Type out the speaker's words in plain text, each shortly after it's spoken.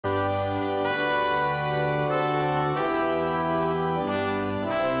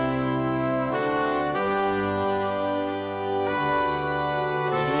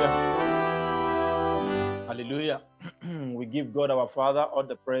give God our Father all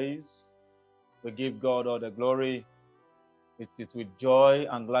the praise. We give God all the glory. It is with joy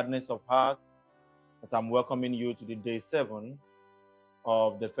and gladness of heart that I'm welcoming you to the day 7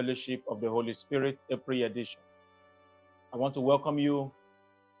 of the Fellowship of the Holy Spirit April edition. I want to welcome you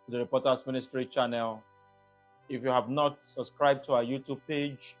to the Reporters Ministry channel. If you have not subscribed to our YouTube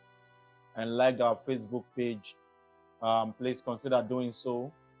page and liked our Facebook page, please consider doing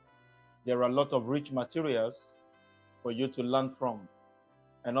so. There are a lot of rich materials for you to learn from.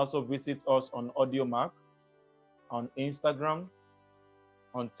 And also visit us on AudioMark, on Instagram,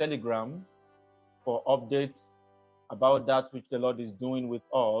 on Telegram for updates about that which the Lord is doing with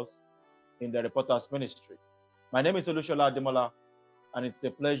us in the Reporters Ministry. My name is Olushola Ademola, and it's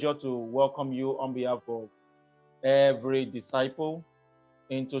a pleasure to welcome you on behalf of every disciple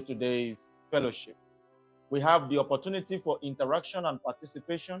into today's fellowship. We have the opportunity for interaction and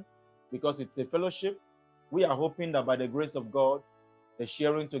participation because it's a fellowship. We are hoping that by the grace of God, the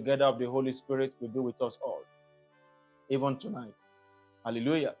sharing together of the Holy Spirit will be with us all, even tonight.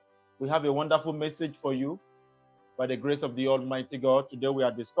 Hallelujah. We have a wonderful message for you by the grace of the Almighty God. Today we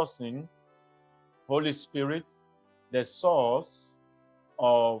are discussing Holy Spirit, the source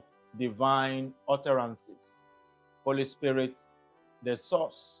of divine utterances. Holy Spirit, the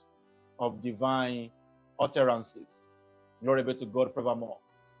source of divine utterances. Glory be to God forevermore.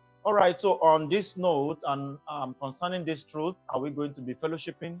 All right, so on this note and concerning this truth, are we going to be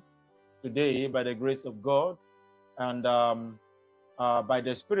fellowshipping today by the grace of God? And by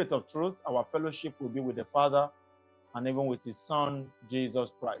the Spirit of truth, our fellowship will be with the Father and even with His Son, Jesus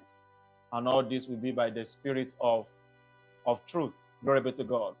Christ. And all this will be by the Spirit of truth. Glory be to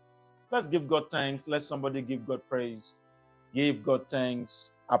God. Let's give God thanks. Let somebody give God praise. Give God thanks.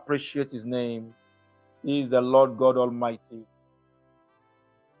 Appreciate His name. He is the Lord God Almighty.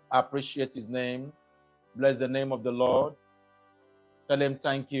 Appreciate His name. Bless the name of the Lord. Tell Him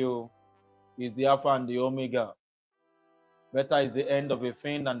thank you. He is the Alpha and the Omega. Better is the end of a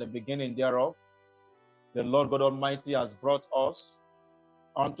thing than the beginning thereof. The Lord God Almighty has brought us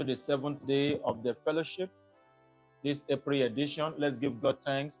onto the 7th day of the fellowship, this April edition. Let's give God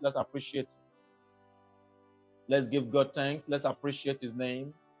thanks. Let's appreciate Him. Let's give God thanks. Let's appreciate His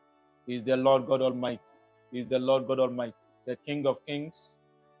name. He is the Lord God Almighty. He is the Lord God Almighty, the King of kings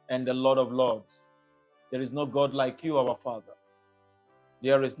and the Lord of lords. There is no God like you, our Father.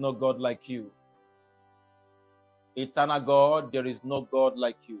 There is no God like you. Eternal God, there is no God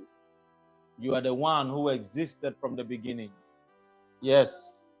like you. You are the one who existed from the beginning. Yes,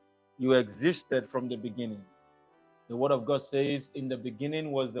 you existed from the beginning. The Word of God says, in the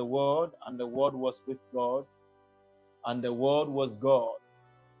beginning was the Word, and the Word was with God, and the Word was God.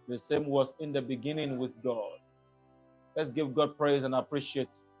 The same was in the beginning with God. Let's give God praise and appreciate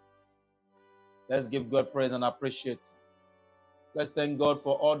Him. Let's give God praise and appreciate Him. Let's thank God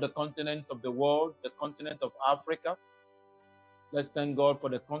for all the continents of the world, the continent of Africa. Let's thank God for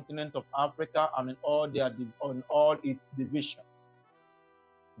the continent of Africa and in all its divisions.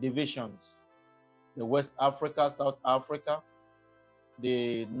 The West Africa, South Africa,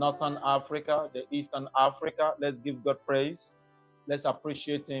 the Northern Africa, the Eastern Africa. Let's give God praise. Let's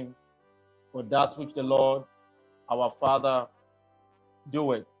appreciate Him for that which the Lord, our Father,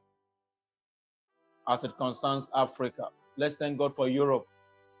 doeth as it concerns Africa. Let's thank God for Europe.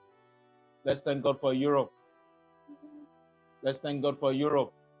 Let's thank God for Europe. Let's thank God for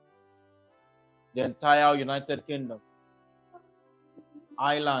Europe. The entire United Kingdom,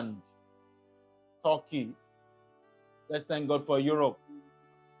 Ireland, Turkey. Let's thank God for Europe.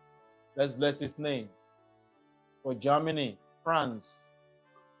 Let's bless His name. For Germany, France,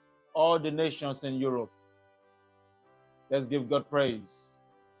 all the nations in Europe. Let's give God praise.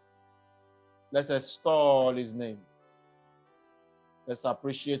 Let's extol His name. Let's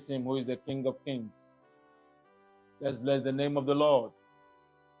appreciate Him who is the King of kings. Let's bless the name of the Lord.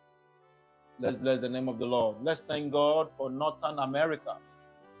 Let's bless the name of the Lord. Let's thank God for Northern America.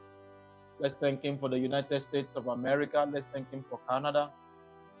 Let's thank Him for the United States of America. Let's thank Him for Canada.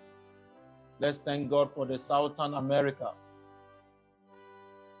 Let's thank God for the Southern America.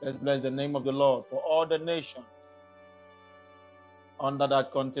 Let's bless the name of the Lord for all the nations under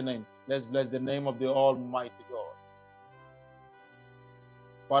that continent. Let's bless the name of the Almighty God.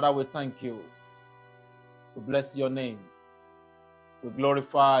 Father, we thank you. We bless your name. We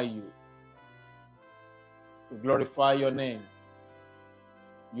glorify you. We glorify your name.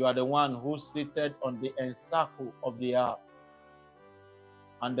 You are the one who seated on the encircle of the earth.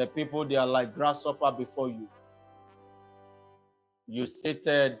 And the people, they are like grasshopper before you. You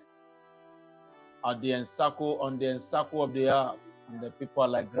seated at the encircle, on the encircle of the earth, and the people are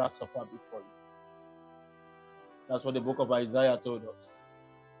like grasshopper before you. That's what the book of Isaiah told us.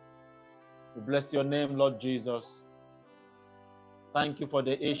 We bless your name, Lord Jesus. Thank you for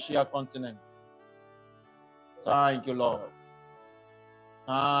the Asia continent. Thank you, Lord.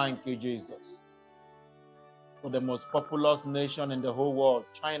 Thank you, Jesus. For the most populous nation in the whole world,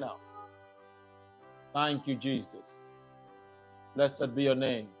 China. Thank you, Jesus. Blessed be your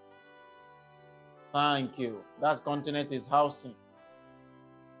name. Thank you. That continent is housing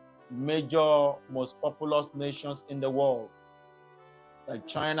major, most populous nations in the world, like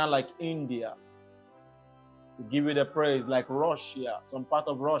China, like India. We give you the praise, like Russia, some part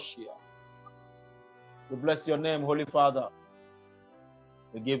of Russia. We bless your name, Holy Father.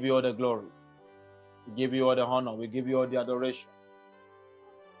 We give you all the glory. We give you all the honor. We give you all the adoration.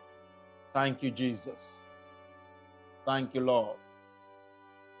 Thank you, Jesus. Thank you, Lord.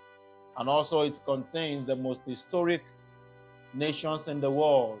 And also it contains the most historic nations in the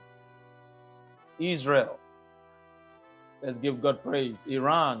world. Israel. Let's give God praise.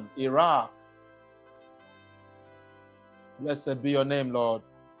 Iran, Iraq. Blessed be your name, Lord.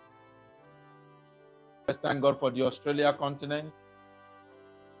 Let's thank God for the Australia continent.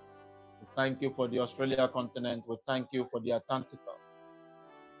 We thank you for the Australia continent. We thank you for the Antarctica.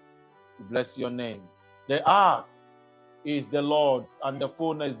 We bless your name. The earth is the Lord's and the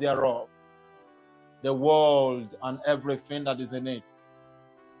fullness thereof, the world and everything that is in it.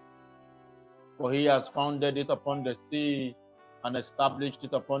 For he has founded it upon the sea and established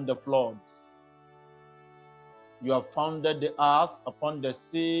it upon the floods. You have founded the earth upon the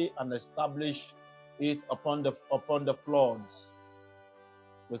sea and established it upon the floods.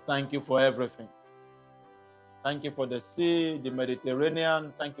 We thank you for everything. Thank you for the sea, the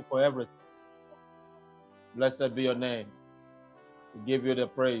Mediterranean. Thank you for everything. Blessed be your name. We give you the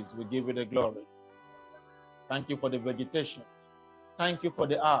praise. We give you the glory. Thank you for the vegetation. Thank you for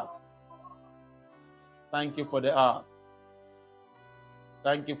the earth. Thank you for the earth.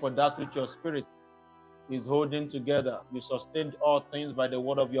 Thank you for that which your spirit is holding together. You sustained all things by the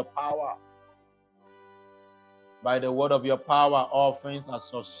word of your power. By the word of your power, all things are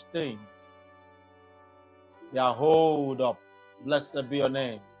sustained. They are hold up. Blessed be your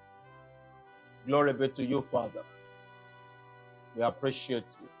name. Glory be to you, Father. We appreciate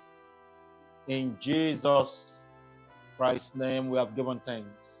you. In Jesus Christ's name, we have given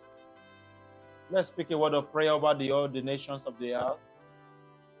thanks. Let's speak a word of prayer over all the nations of the earth.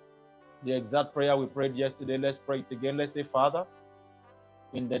 The exact prayer we prayed yesterday, let's pray it again. Let's say, Father,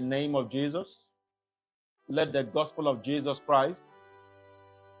 in the name of Jesus, let the gospel of Jesus Christ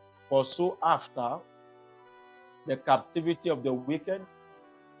pursue after the captivity of the wicked,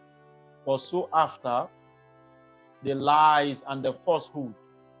 pursue after the lies and the falsehood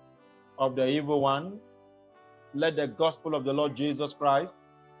of the evil one. Let the gospel of the Lord Jesus Christ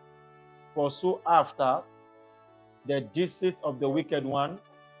pursue after the deceit of the wicked one,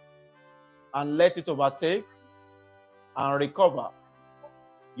 and let it overtake and recover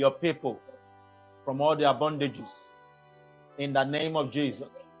your people from all their bondages. In the name of Jesus.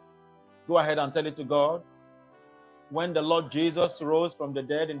 Go ahead and tell it to God. When the Lord Jesus rose from the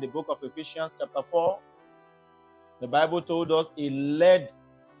dead in the book of Ephesians chapter 4, the Bible told us he led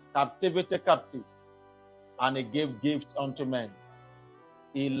captivity captive and he gave gifts unto men.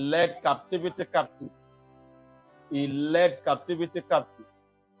 He led captivity captive. He led captivity captive.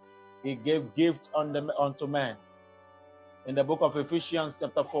 He gave gifts unto men. In the book of Ephesians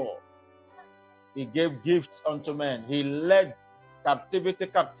chapter 4, he gave gifts unto men. He led captivity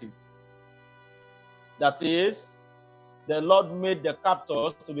captive. That is, the Lord made the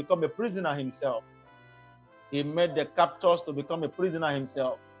captors to become a prisoner himself. He made the captors to become a prisoner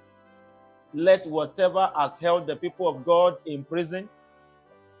himself. Let whatever has held the people of God in prison,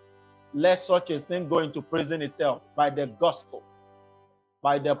 let such a thing go into prison itself by the gospel,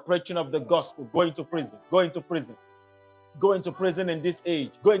 by the preaching of the gospel. Go into prison, go into prison, go into prison in this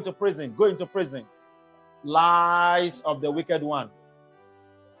age, go into prison, go into prison. Lies of the wicked one,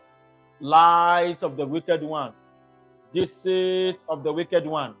 lies of the wicked one, deceit of the wicked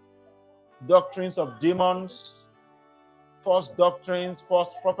one, doctrines of demons, false doctrines,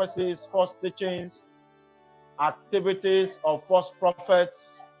 false prophecies, false teachings, activities of false prophets.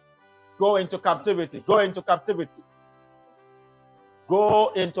 Go into captivity, go into captivity,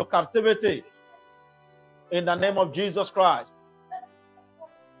 go into captivity in the name of Jesus Christ.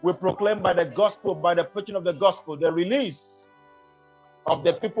 We proclaim by the gospel, by the preaching of the gospel, the release of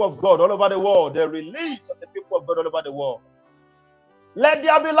the people of God all over the world, the release of the people of God all over the world. Let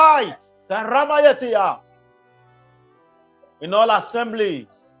there be light in all assemblies,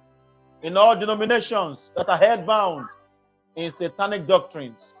 in all denominations that are headbound in satanic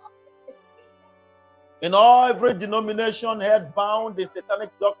doctrines. In every denomination head bound in satanic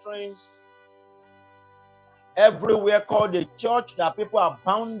doctrines, everywhere called a church, that people are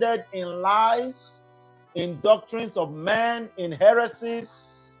bounded in lies, in doctrines of men, in heresies,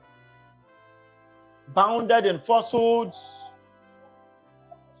 bounded in falsehoods.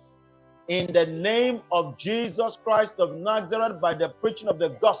 In the name of Jesus Christ of Nazareth, by the preaching of the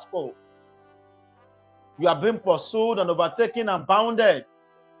gospel, you are being pursued and overtaken and bounded.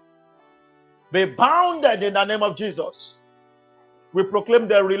 Be bounded in the name of Jesus. We proclaim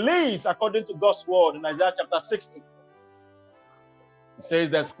the release according to God's word in Isaiah chapter 60. It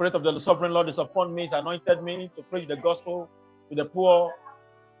says, the Spirit of the sovereign Lord is upon me, he's anointed me to preach the gospel to the poor.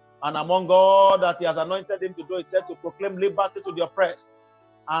 And among all that he has anointed him to do, he said to proclaim liberty to the oppressed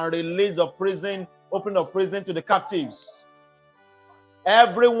and release of prison, opening of prison to the captives.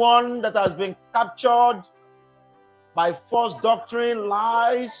 Everyone that has been captured by false doctrine,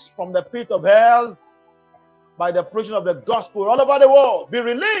 lies from the pit of hell, by the preaching of the gospel all over the world, be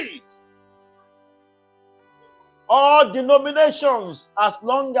released. All denominations, as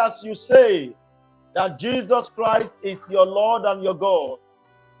long as you say that Jesus Christ is your Lord and your God,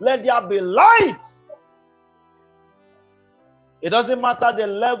 let there be light. It doesn't matter the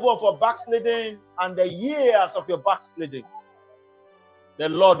level of your backsliding and the years of your backsliding. The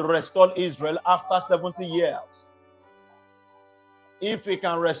Lord restored Israel after 70 years. If he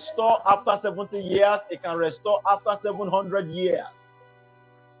can restore after 70 years, he can restore after 700 years.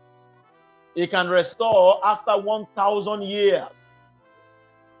 He can restore after 1,000 years.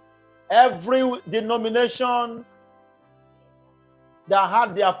 Every denomination that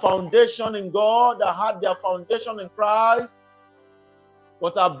had their foundation in God, that had their foundation in Christ,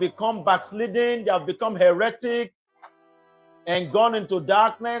 but have become backsliding, they have become heretic and gone into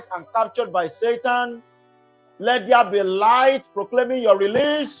darkness and captured by Satan, let there be light proclaiming your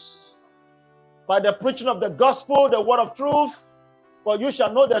release by the preaching of the gospel, the word of truth. For you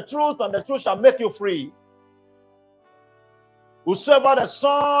shall know the truth, and the truth shall make you free. Whosoever the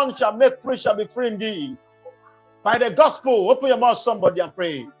Son shall make free shall be free indeed. By the gospel, open your mouth, somebody, and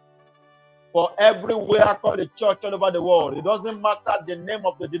pray. For everywhere called the church all over the world, it doesn't matter the name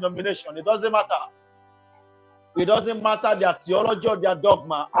of the denomination, it doesn't matter. It doesn't matter their theology or their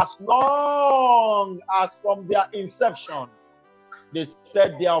dogma, as long as from their inception they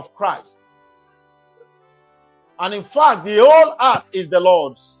said they are of Christ. And in fact, the whole earth is the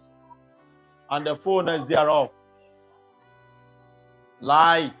Lord's, and the fullness thereof.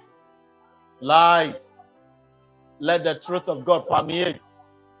 Light, light, let the truth of God permeate,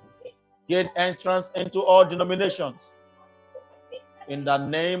 gain entrance into all denominations. In the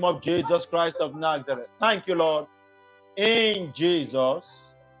name of Jesus Christ of Nazareth. Thank you, Lord. In Jesus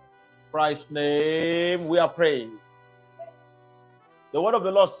Christ's name we are praying. The word of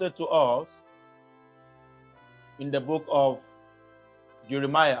the Lord said to us in the book of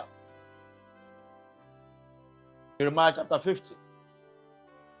Jeremiah. Jeremiah chapter 50.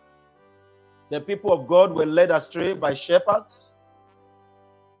 The people of God were led astray by shepherds.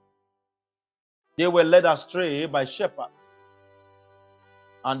 They were led astray by shepherds.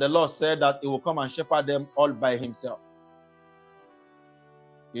 And the Lord said that he will come and shepherd them all by himself.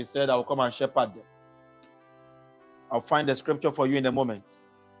 He said, I will come and shepherd them. I'll find the scripture for you in a moment.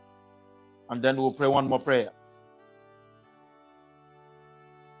 And then we'll pray one more prayer.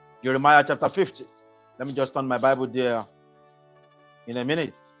 Jeremiah chapter 50. Let me just turn my Bible there in a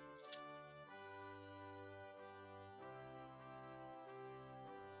minute.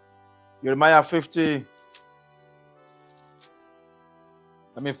 Jeremiah 50.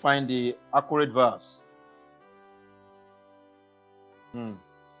 Let me find the accurate verse. Let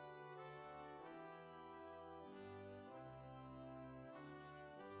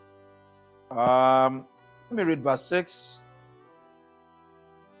me read verse 6.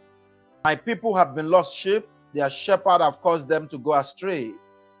 My people have been lost sheep. Their shepherd have caused them to go astray.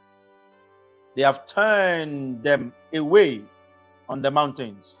 They have turned them away on the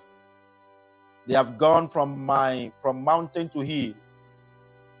mountains. They have gone from mountain to hill.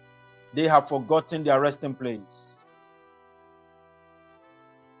 They have forgotten their resting place.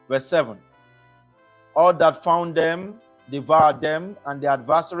 Verse 7. All that found them devoured them, and the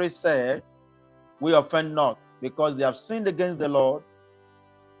adversary said, we offend not, because they have sinned against the Lord,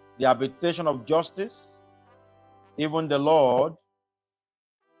 the habitation of justice, even the Lord,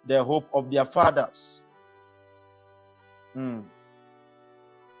 the hope of their fathers. There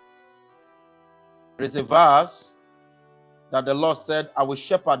is a verse that the Lord said, I will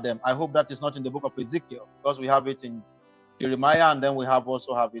shepherd them. I hope that is not in the book of Ezekiel, because we have it in Jeremiah, and then we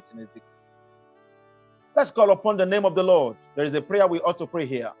also have it in Ezekiel. Let's call upon the name of the Lord. There is a prayer we ought to pray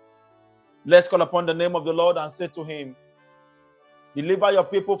here. Let's call upon the name of the Lord and say to him, deliver your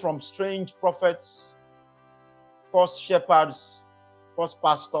people from strange prophets, false shepherds, false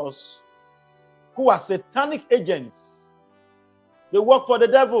pastors, who are satanic agents. They work for the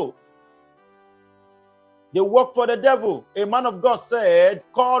devil. They work for the devil. A man of God said,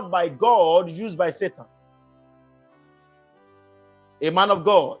 called by God, used by Satan. A man of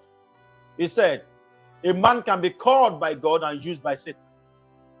God, he said, a man can be called by God and used by Satan.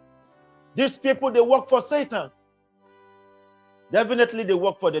 These people, they work for Satan. Definitely they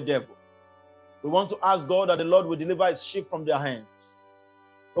work for the devil. We want to ask God that the Lord will deliver his sheep from their hands.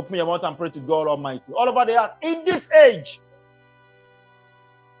 Open your mouth and pray to God Almighty. All over the earth, in this age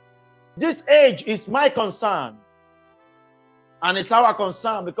is my concern. And it's our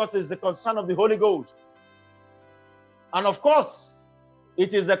concern because it's the concern of the Holy Ghost. And of course,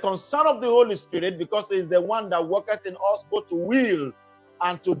 it is the concern of the Holy Spirit because he is the one that worketh in us both to will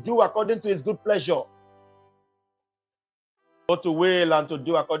and to do according to his good pleasure. Both to will and to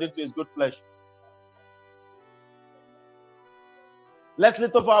do according to his good pleasure. Let's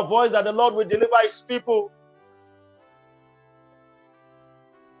lift up our voice that the Lord will deliver his people.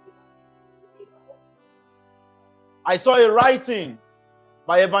 I saw a writing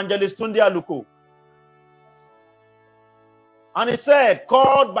by Evangelist Tunde Aluko. And he said,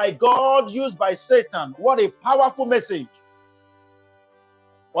 called by God, used by Satan. What a powerful message.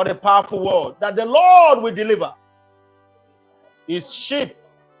 What a powerful word. That the Lord will deliver his sheep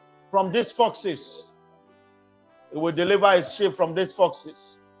from these foxes. He will deliver his sheep from these foxes.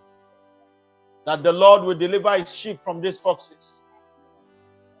 That the Lord will deliver his sheep from these foxes.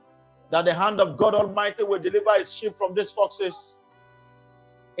 That the hand of God Almighty will deliver his sheep from these foxes.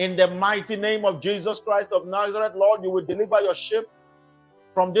 In the mighty name of Jesus Christ of Nazareth, Lord, you will deliver your sheep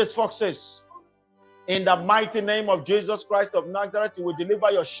from these foxes. In the mighty name of Jesus Christ of Nazareth, you will deliver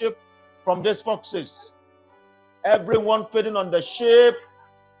your sheep from these foxes. Everyone feeding on the sheep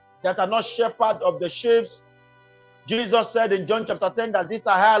that are not shepherds of the sheep. Jesus said in John chapter 10 that these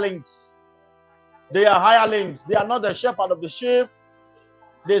are hirelings. They are hirelings. They are not the shepherd of the sheep.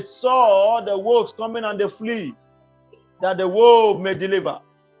 They saw the wolves coming and they flee, that the wolf may deliver,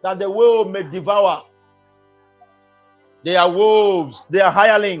 that the wolf may devour. They are wolves. They are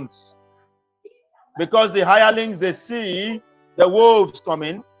hirelings. Because the hirelings, they see the wolves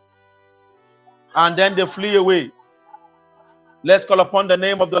coming and then they flee away. Let's call upon the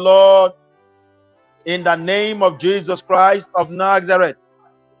name of the Lord in the name of Jesus Christ of Nazareth.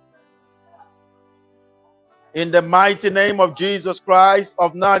 In the mighty name of Jesus Christ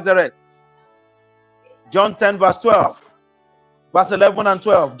of Nazareth. John 10 verse 12. Verse 11 and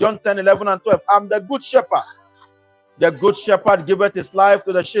 12. John 10, 11 and 12. I'm the good shepherd. The good shepherd giveth his life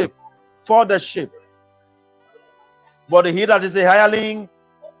to the sheep, for the sheep. But he that is a hireling,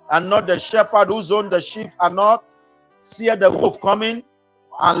 and not the shepherd whose own the sheep are not, seeth the wolf coming,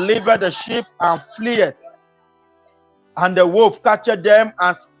 and leaveth the sheep, and fleeth. And the wolf catcheth them,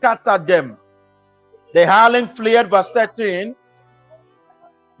 and scattered them. The hireling fleeth, verse 13,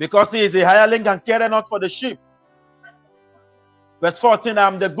 because he is a hireling, and careth not for the sheep. Verse 14, I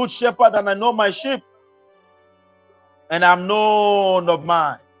am the good shepherd, and I know my sheep, and I am known of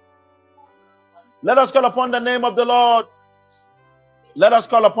mine. Let us call upon the name of the Lord. Let us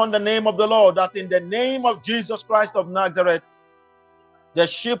call upon the name of the Lord, that in the name of Jesus Christ of Nazareth, the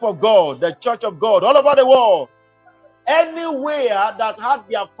sheep of God, the church of God, all over the world, anywhere that had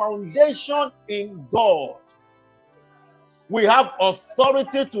their foundation in God, we have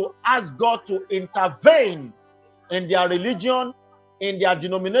authority to ask God to intervene in their religion, in their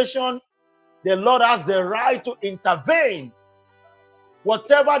denomination. The Lord has the right to intervene.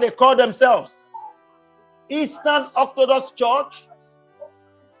 Whatever they call themselves, Eastern Orthodox Church,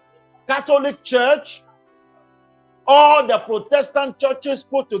 Catholic Church, all the Protestant churches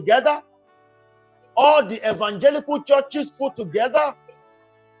put together, all the evangelical churches put together,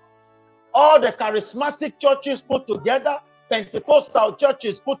 all the charismatic churches put together, Pentecostal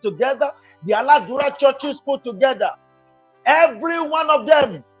churches put together, the Aladura churches put together, every one of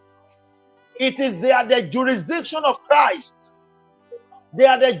them, they are the jurisdiction of Christ. They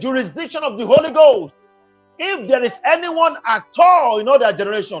are the jurisdiction of the Holy Ghost. If there is anyone at all in all their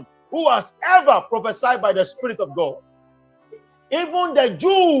generation who has ever prophesied by the Spirit of God, even the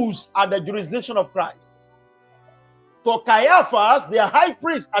Jews are the jurisdiction of Christ. For Caiaphas, their high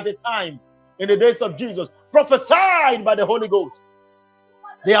priest at the time, in the days of Jesus, prophesied by the Holy Ghost.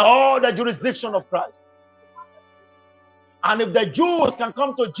 They are all the jurisdiction of Christ. And if the Jews can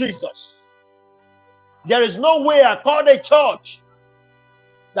come to Jesus, there is no way I call a church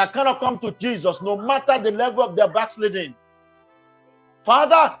that cannot come to Jesus, no matter the level of their backsliding.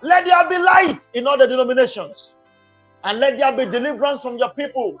 Father, let there be light in all the denominations. And let there be deliverance from your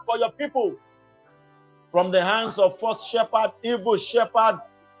people, for your people, from the hands of false shepherd, evil shepherd,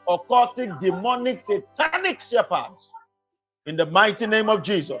 occultic, demonic, satanic shepherds. In the mighty name of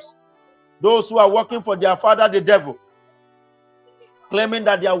Jesus. Those who are working for their father, the devil, claiming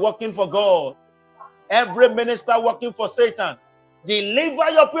that they are working for God. Every minister working for Satan. Deliver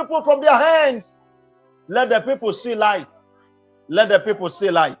your people from their hands. Let the people see light. Let the people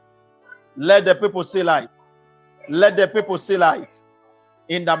see light. Let the people see light. Let the people see light.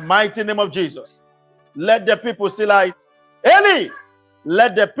 In the mighty name of Jesus. Let the people see light. Eli,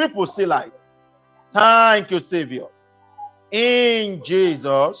 let the people see light. Thank you, Savior. In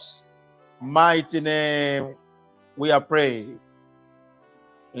Jesus' mighty name, we are praying.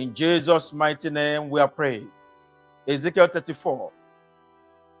 In Jesus' mighty name, we are praying. Ezekiel 34.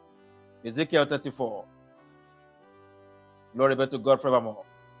 Ezekiel 34. Glory be to God forevermore.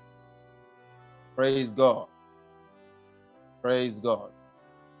 Praise God. Praise God.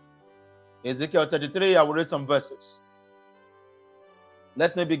 Ezekiel 33, I will read some verses.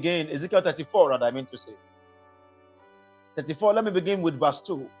 Let me begin. Ezekiel 34, rather, I mean to say. 34, let me begin with verse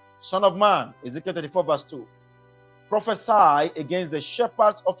 2. Son of man, Ezekiel 34, verse 2. Prophesy against the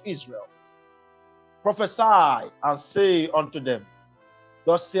shepherds of Israel. Prophesy and say unto them,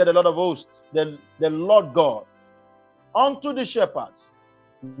 thus saith the Lord of hosts, the Lord God, unto the shepherds,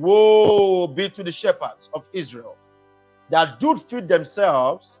 woe be to the shepherds of Israel that do feed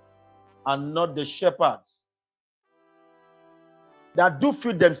themselves and not the shepherds. That do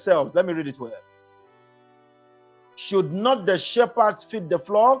feed themselves. Let me read it well. Should not the shepherds feed the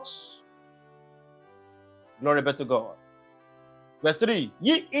flocks? Glory be to God. Verse 3.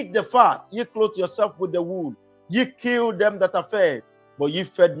 Ye eat the fat, ye clothe yourself with the wool, ye kill them that are fed, but ye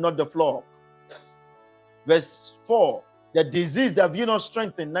fed not the flock. Verse 4. The disease have ye not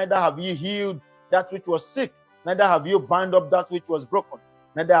strengthened, neither have ye healed that which was sick, neither have you bound up that which was broken,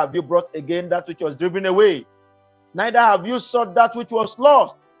 neither have you brought again that which was driven away, neither have you sought that which was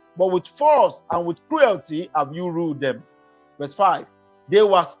lost, but with force and with cruelty have you ruled them. Verse 5. They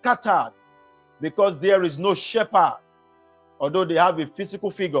were scattered because there is no shepherd, although they have a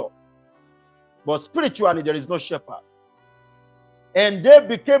physical figure, but spiritually there is no shepherd. And they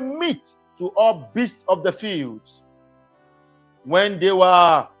became meat to all beasts of the fields. When they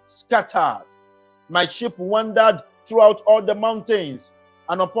were scattered, my sheep wandered throughout all the mountains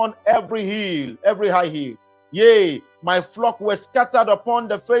and upon every hill, every high hill. Yea, my flock were scattered upon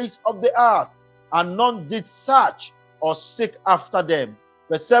the face of the earth, and none did search or seek after them.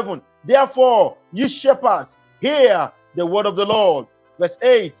 Verse 7. Therefore, ye shepherds, hear the word of the Lord. Verse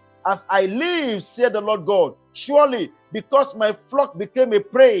 8. As I live, saith the Lord God, surely because my flock became a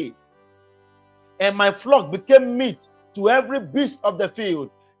prey, and my flock became meat to every beast of the field,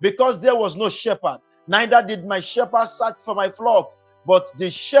 because there was no shepherd, neither did my shepherd search for my flock, but the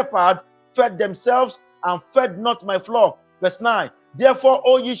shepherd fed themselves and fed not my flock. Verse 9. Therefore,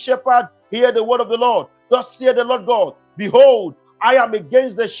 O ye shepherd, hear the word of the Lord. Thus saith the Lord God, behold, I am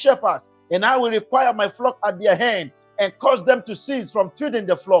against the shepherds, and I will require my flock at their hand, and cause them to cease from feeding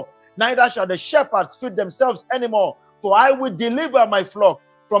the flock. Neither shall the shepherds feed themselves anymore, for I will deliver my flock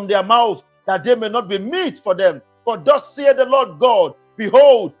from their mouths, that they may not be meat for them. For thus saith the Lord God,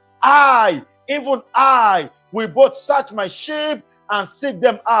 behold, I, even I, will both search my sheep and seek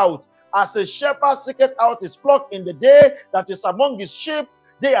them out. As a shepherd seeketh out his flock in the day that is among his sheep,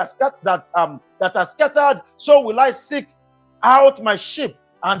 they are that are scattered, so will I seek out my sheep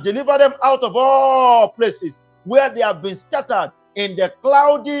and deliver them out of all places where they have been scattered in the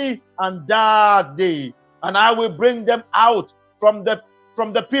cloudy and dark day. And I will bring them out from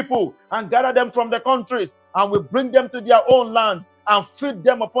the people and gather them from the countries, and will bring them to their own land and feed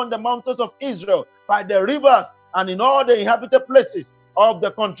them upon the mountains of Israel, by the rivers, and in all the inhabited places of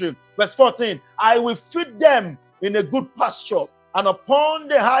the country. Verse 14. I will feed them in a good pasture, and upon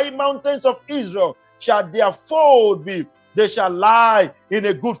the high mountains of Israel shall their fold be. They shall lie in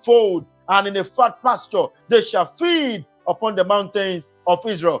a good fold, and in a fat pasture they shall feed upon the mountains of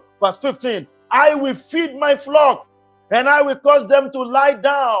Israel. Verse 15. I will feed my flock, and I will cause them to lie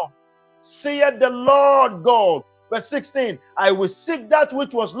down, saith the Lord God. Verse 16. I will seek that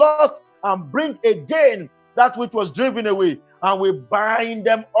which was lost, and bring again that which was driven away, and will bind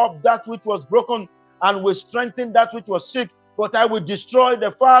them up that which was broken, and will strengthen that which was sick. But I will destroy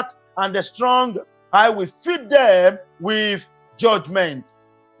the fat and the strong. I will feed them with judgment.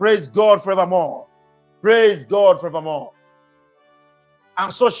 Praise God forevermore. Praise God forevermore.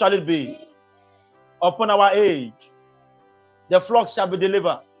 And so shall it be. Upon our age, the flock shall be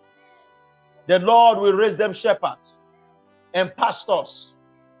delivered. The Lord will raise them shepherds, and pastors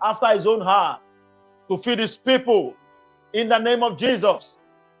after his own heart to feed his people in the name of Jesus.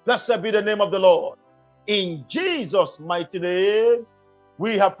 Blessed be the name of the Lord. In Jesus' mighty name,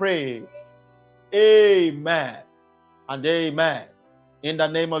 we have prayed. Amen and amen. In the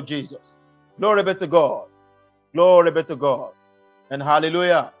name of Jesus. Glory be to God. Glory be to God. And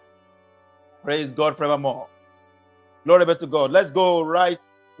hallelujah. Praise God forevermore. Glory be to God. Let's go right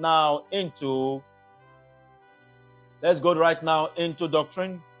now into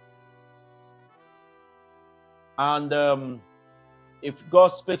doctrine. And if God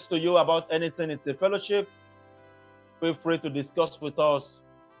speaks to you about anything, it's a fellowship. Feel free to discuss with us,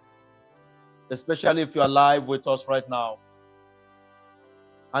 especially if you are live with us right now.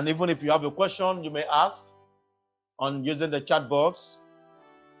 And even if you have a question, you may ask on using the chat box.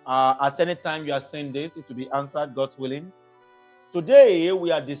 At any time you are saying this, it will be answered, God's willing. Today we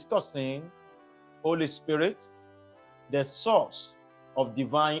are discussing Holy Spirit, the source of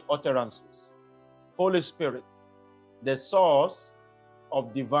divine utterances. Holy Spirit, the source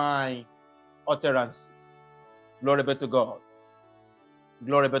of divine utterances. Glory be to God.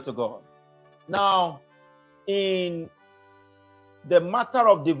 Glory be to God. Now, in the matter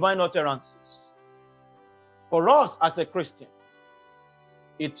of divine utterances, for us as a Christian,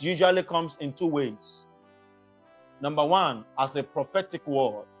 it usually comes in two ways. Number one, as a prophetic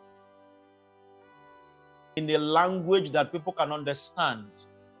word, in a language that people can understand,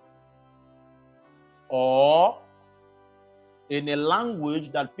 or in a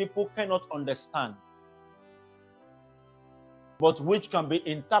language that people cannot understand, but which can be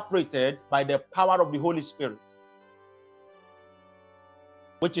interpreted by the power of the Holy Spirit,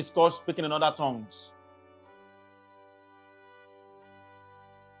 which is called speaking in other tongues.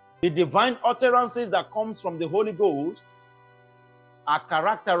 The divine utterances that comes from the Holy Ghost are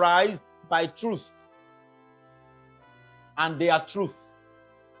characterized by truth, and they are truth.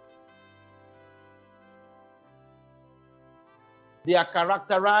 They are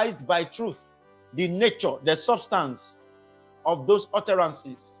characterized by truth. The nature, the substance of those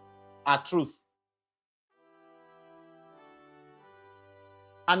utterances are truth.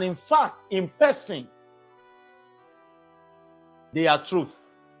 And in fact, in person, they are truth.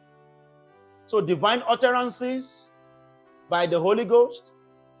 So divine utterances by the Holy Ghost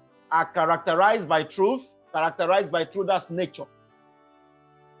are characterized by truth, that's nature.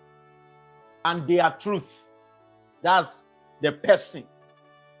 And they are truth. That's the person,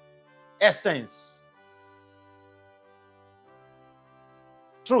 essence,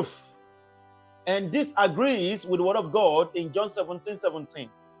 truth. And this agrees with the word of God in John 17:17.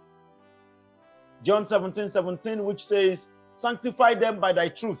 John 17:17, which says, sanctify them by thy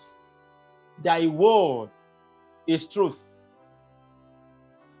truth. Thy word is truth.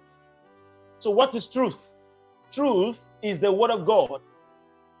 So what is truth? Truth is the word of God.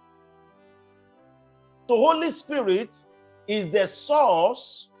 So Holy Spirit is the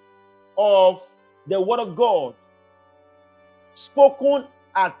source of the word of God, spoken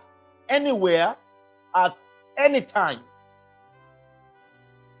at anywhere, at any time.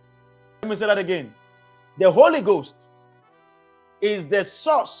 Let me say that again. The Holy Ghost is the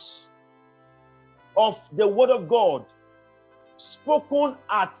source of the word of God, spoken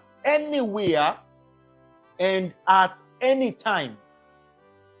at anywhere and at any time.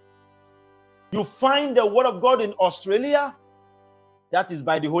 You find the word of God in Australia, that is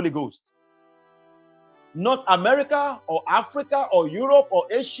by the Holy Ghost. Not America or Africa or Europe or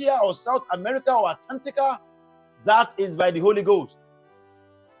Asia or South America or Antarctica, that is by the Holy Ghost.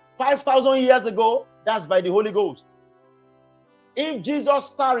 5,000 years ago, that's by the Holy Ghost. If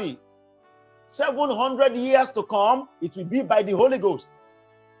Jesus tarry 700 years to come, it will be by the Holy Ghost.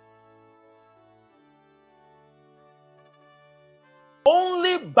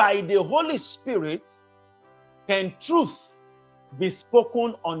 Only by the Holy Spirit can truth be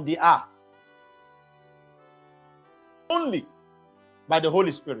spoken on the earth. Only by the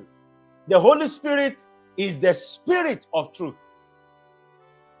Holy Spirit. The Holy Spirit is the spirit of truth.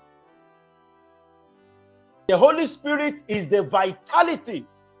 The Holy Spirit is the vitality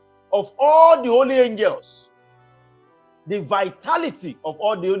of all the holy angels. The vitality of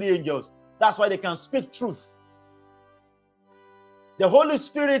all the holy angels. That's why they can speak truth. The Holy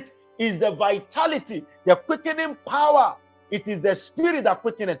Spirit is the vitality, the quickening power. It is the spirit that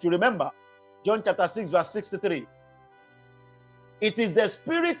quickeneth. You remember John chapter 6 verse 63. It is the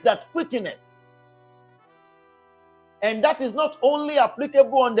spirit that quickeneth. And that is not only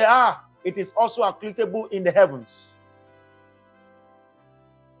applicable on the earth, it is also applicable in the heavens.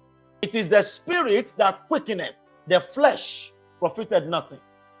 It is the spirit that quickeneth. The flesh profited nothing.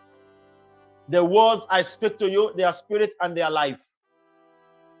 The words I speak to you, they are spirit and they are life.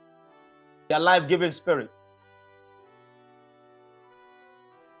 They are life-giving spirit.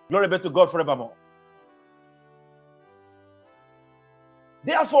 Glory be to God forevermore.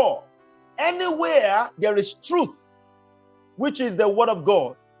 Therefore, anywhere there is truth, which is the word of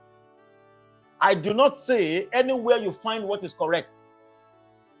God, I do not say anywhere you find what is correct.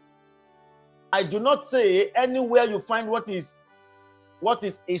 I do not say anywhere you find what is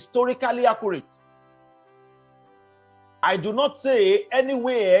historically accurate. I do not say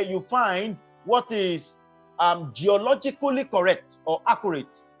anywhere you find what is geologically correct or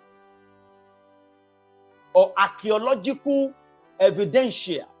accurate or archaeological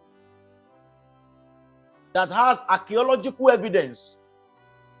evidential that has archaeological evidence.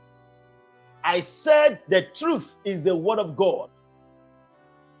 I said the truth is the word of God.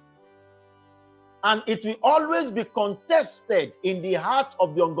 And it will always be contested in the heart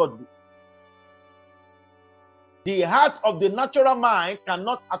of the ungodly. The heart of the natural mind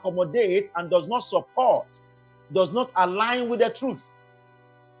cannot accommodate and does not support, does not align with the truth.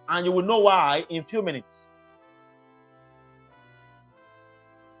 And you will know why in a few minutes.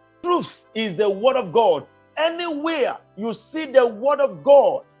 Truth is the word of God. Anywhere you see the word of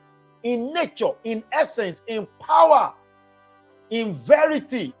God in nature, in essence, in power, in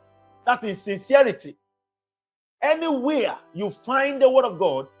verity, that is sincerity. Anywhere you find the word of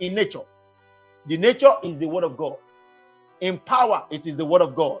God in nature, the nature is the word of God. In power, it is the word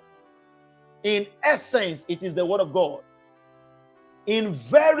of God. In essence, it is the word of God. In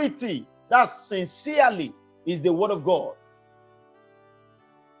verity, that sincerely is the word of God.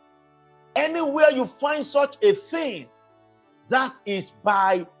 Anywhere you find such a thing, that is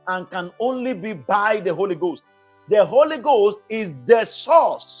by and can only be by the Holy Ghost. The Holy Ghost is the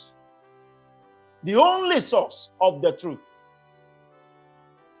source, the only source of the truth.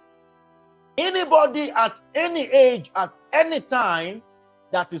 Anybody at any age, at any time,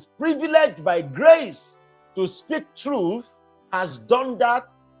 that is privileged by grace to speak truth has done that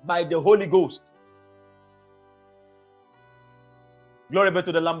by the Holy Ghost. Glory be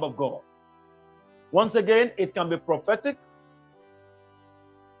to the Lamb of God. Once again, it can be prophetic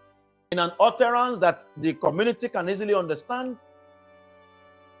in an utterance that the community can easily understand.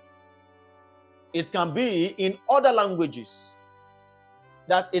 It can be in other languages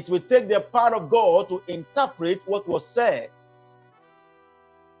that it will take the power of God to interpret what was said.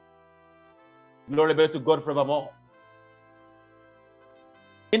 Glory be to God forevermore.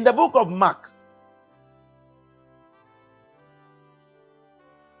 In the book of Mark,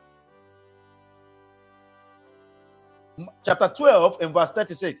 chapter 12 and verse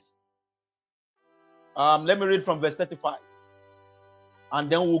 36. Let me read from verse 35.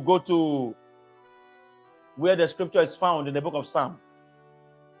 And then we'll go to where the scripture is found in the book of Psalm.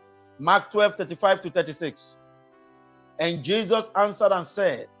 Mark 12, 35 to 36. And Jesus answered and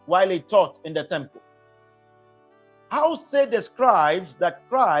said, while he taught in the temple, how say the scribes that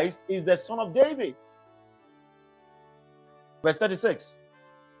Christ is the son of David? Verse 36.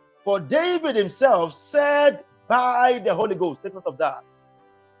 For David himself said by the Holy Ghost, take note of that.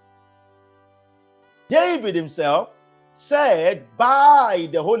 David himself said by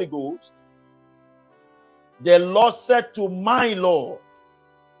the Holy Ghost, the Lord said to my Lord,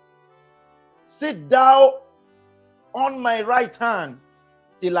 sit thou on my right hand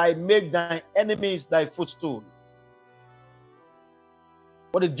till I make thy enemies thy footstool.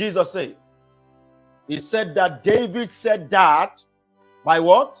 What did Jesus say? He said that David said that by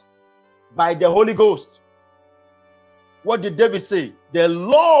what? By the Holy Ghost. What did David say? The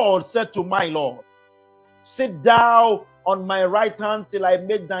Lord said to my Lord, sit thou on my right hand till I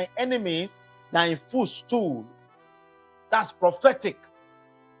make thy enemies thy footstool. That's prophetic.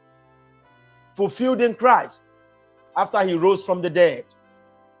 Fulfilled in Christ after he rose from the dead.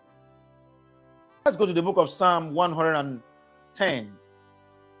 Let's go to the book of Psalm 110,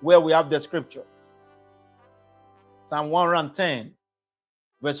 where we have the scripture. Psalm 110,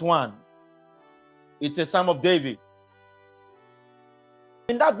 verse 1. It's a Psalm of David.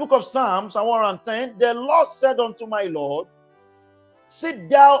 In that book of Psalms, Psalm 110, the Lord said unto my Lord, sit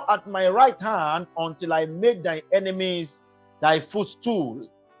thou at my right hand until I make thy enemies thy footstool.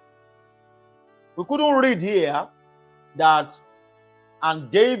 We couldn't read here that, and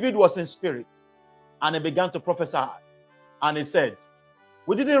David was in spirit, and he began to prophesy. And he said,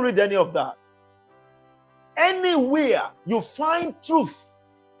 we didn't read any of that. Anywhere you find truth,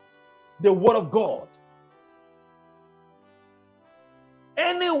 the word of God.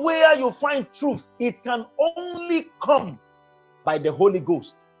 Anywhere you find truth, it can only come by the Holy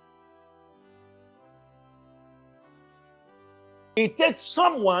Ghost. It takes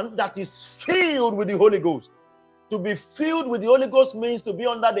someone that is filled with the Holy Ghost. To be filled with the Holy Ghost means to be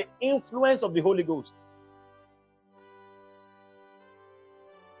under the influence of the Holy Ghost.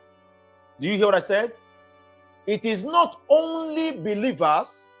 Do you hear what I said? It is not only believers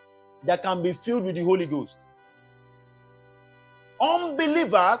that can be filled with the Holy Ghost.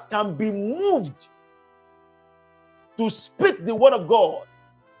 Unbelievers can be moved to speak the word of God,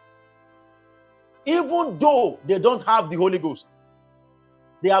 even though they don't have the Holy Ghost.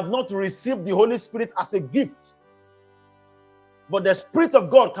 They have not received the Holy Spirit as a gift. But the Spirit of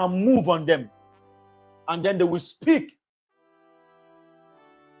God can move on them. And then they will speak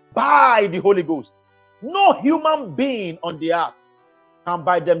by the Holy Ghost. No human being on the earth can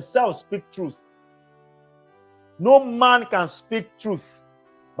by themselves speak truth. No man can speak truth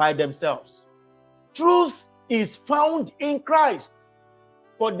by themselves. Truth is found in Christ.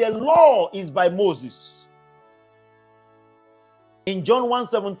 For the law is by Moses. In John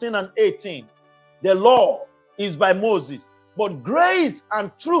 1:17 and 18, the law is by Moses, but grace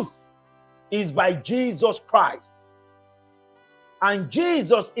and truth is by Jesus Christ. And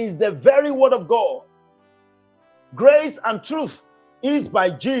Jesus is the very word of God. Grace and truth is by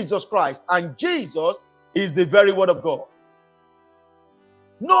Jesus Christ, and Jesus is the very word of God.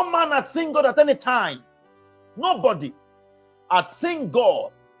 No man had seen God at any time. Nobody had seen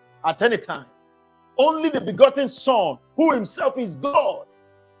God at any time. Only the begotten Son, who himself is God,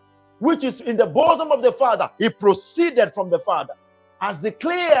 which is in the bosom of the Father, he proceeded from the Father, has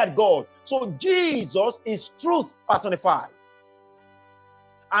declared God. So Jesus is truth personified.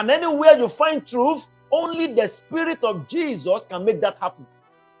 And anywhere you find truth, only the Spirit of Jesus can make that happen.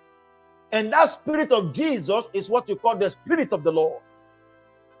 And that Spirit of Jesus is what you call the Spirit of the Lord.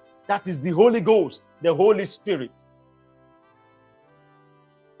 That is the Holy Ghost, the Holy Spirit.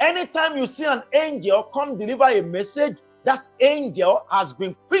 Anytime you see an angel come deliver a message, that angel has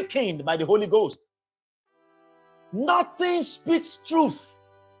been quickened by the Holy Ghost. Nothing speaks truth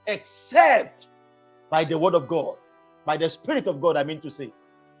except by the word of God, by the Spirit of God, I mean to say.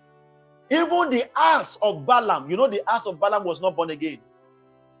 Even the ass of Balaam, you know, the ass of Balaam was not born again.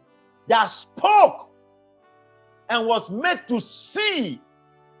 That spoke and was made to see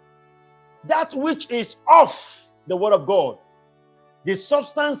that which is of the word of God. The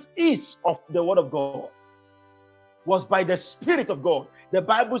substance is of the word of God. Was by the Spirit of God. The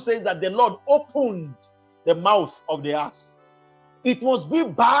Bible says that the Lord opened the mouth of the ass. It must be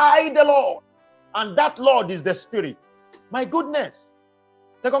by the Lord. And that Lord is the Spirit. My goodness.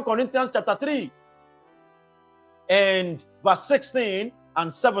 2 Corinthians chapter 3 and verse 16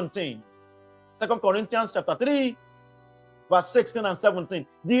 and 17. 2 Corinthians chapter 3 verse 16 and 17.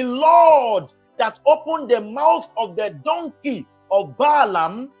 The Lord that opened the mouth of the donkey of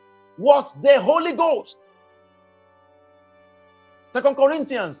Balaam was the Holy Ghost. 2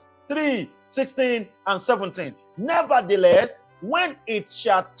 Corinthians 3, 16 and 17. Nevertheless, when it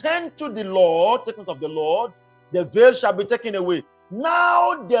shall turn to the Lord, taken of the Lord, the veil shall be taken away.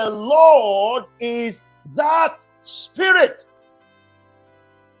 Now the Lord is that Spirit.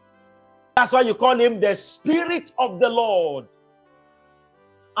 That's why you call him the Spirit of the Lord.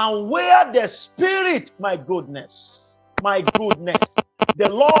 And where the Spirit, my goodness, the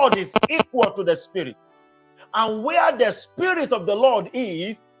Lord is equal to the Spirit. And where the Spirit of the Lord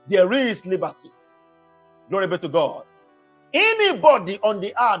is, there is liberty. Glory be to God. Anybody on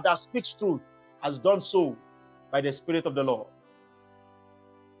the earth that speaks truth has done so by the Spirit of the Lord.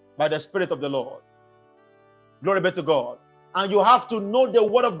 By the Spirit of the Lord. Glory be to God. And you have to know the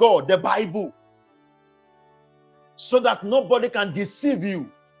word of God, the Bible, so that nobody can deceive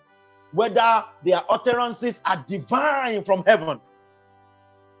you, whether their utterances are divine from heaven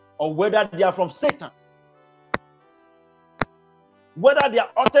or whether they are from Satan. Whether their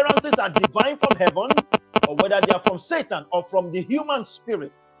utterances are divine from heaven or whether they are from Satan or from the human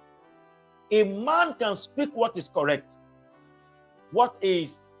spirit. A man can speak what is correct, what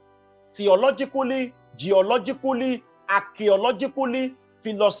is theologically, geologically, archaeologically,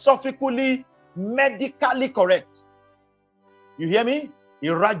 philosophically, medically correct. You hear me?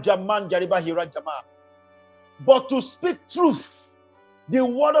 Irajaman jariba hirajama. But to speak truth, the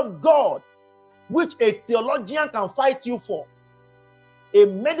word of God, which a theologian can fight you for, a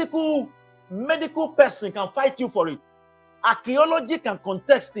medical person can fight you for it, archaeology can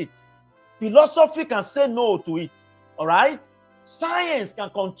contest it, philosophy can say no to it, all right? Science can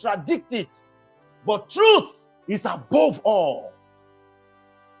contradict it, but truth is above all.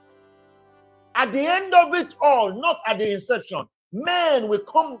 At the end of it all, not at the inception, men will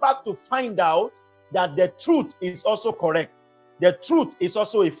come back to find out that the truth is also correct. The truth is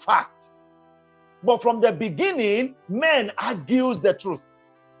also a fact. But from the beginning, men argues the truth.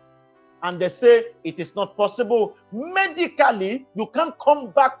 And they say it is not possible. Medically, you can't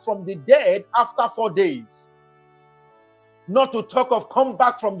come back from the dead after 4 days. Not to talk of come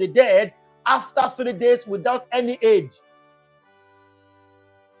back from the dead after 3 days without any aid.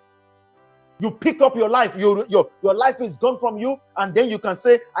 You pick up your life, your life is gone from you, and then you can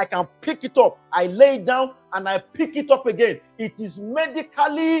say, I can pick it up. I lay it down and I pick it up again. It is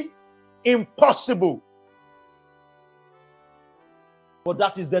medically impossible. But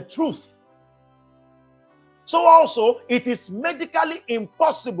that is the truth. So also, it is medically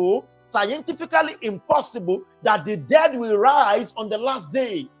impossible, scientifically impossible, that the dead will rise on the last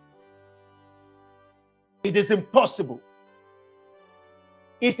day. It is impossible.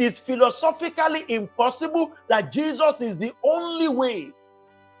 It is philosophically impossible that Jesus is the only way.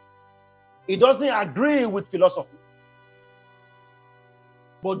 It doesn't agree with philosophy.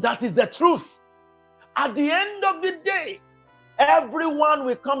 But that is the truth. At the end of the day, everyone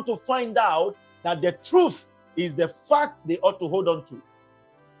will come to find out that the truth is the fact they ought to hold on to.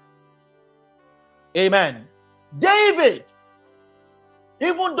 Amen. David,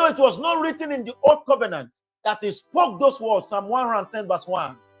 even though it was not written in the Old Covenant, that he spoke those words, Psalm 110 verse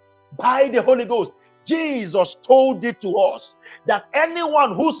 1, by the Holy Ghost, Jesus told it to us that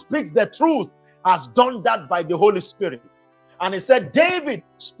anyone who speaks the truth has done that by the Holy Spirit. And he said, David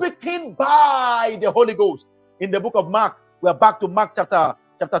speaking by the Holy Ghost. In the book of Mark, we're back to Mark chapter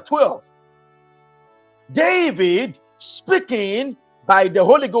 12. David speaking by the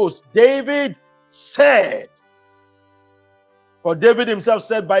Holy Ghost. David said, for David himself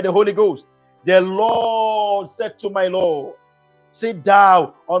said by the Holy Ghost, the Lord said to my Lord, sit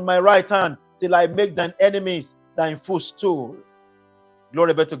thou on my right hand till I make thine enemies thine footstool.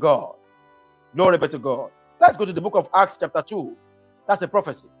 Glory be to God. Glory be to God. Let's go to the book of Acts chapter 2. That's a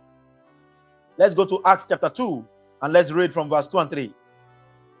prophecy. Let's go to Acts chapter 2 and let's read from verse 2 and 3.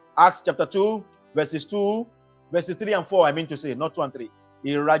 Acts chapter 2, verses 3 and 4, I mean to say, not 2 and 3.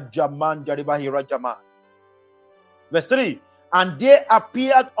 Irajaman, Jariba, Irajaman. Verse 3, and there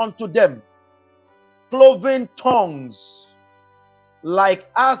appeared unto them cloven tongues like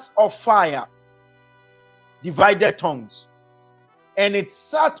as of fire, divided tongues, and it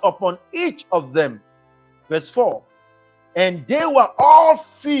sat upon each of them. Verse 4, and they were all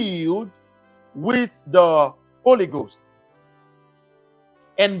filled with the Holy Ghost,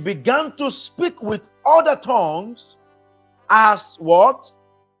 and began to speak with other tongues, as what?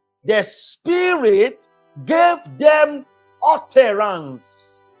 The Spirit gave them utterance.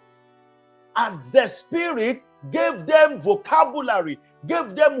 As the Spirit gave them vocabulary,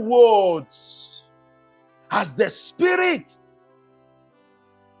 gave them words. As the Spirit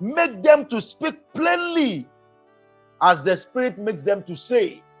make them to speak plainly, as the Spirit makes them to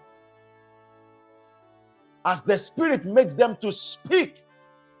say, as the Spirit makes them to speak,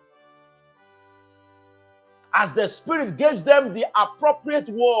 as the Spirit gives them the appropriate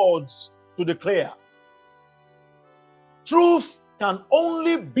words to declare. Truth can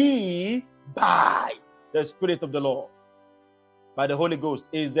only be by the Spirit of the Lord. By the Holy Ghost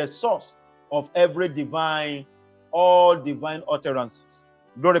is the source of every divine, all divine utterances.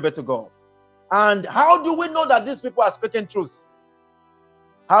 Glory be to God. And how do we know that these people are speaking truth?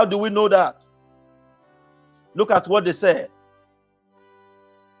 How do we know that? Look at what they said.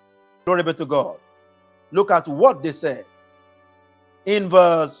 Glory be to God. Look at what they said. In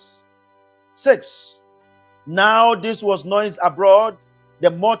verse 6. Now this was noise abroad. The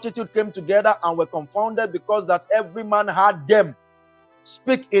multitude came together and were confounded, because that every man had them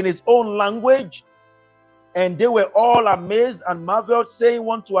speak in his own language. And they were all amazed and marveled, saying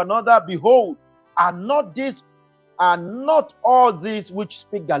one to another, behold, are not all these which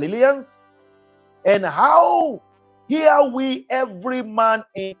speak Galileans? And how hear we every man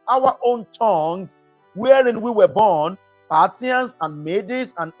in our own tongue, wherein we were born, Parthians and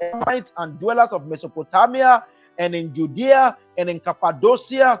Medes and Elamites and dwellers of Mesopotamia, and in Judea and in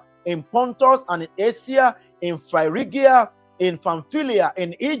Cappadocia, in Pontus and in Asia, in Phrygia, in Pamphylia,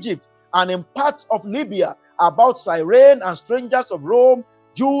 in Egypt, and in parts of Libya, about Cyrene, and strangers of Rome,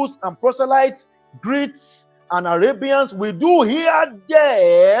 Jews and proselytes, Greeks and Arabians, we do hear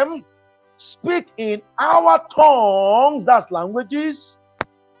them speak in our tongues, that's languages,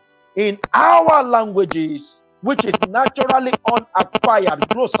 in our languages, which is naturally unacquired.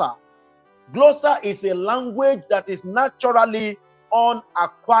 Glossa. Glossa is a language that is naturally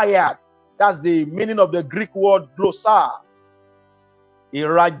unacquired. That's the meaning of the Greek word glossa.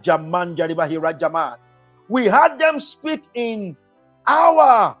 Irajaman, Jariba, Irajaman. We had them speak in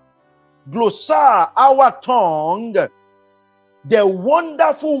our glossa, our tongue, the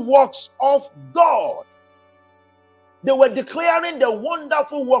wonderful works of God. They were declaring the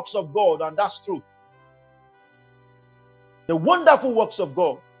wonderful works of God, and that's truth. The wonderful works of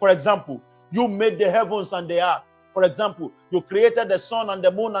God. For example, you made the heavens and the earth. For example, you created the sun and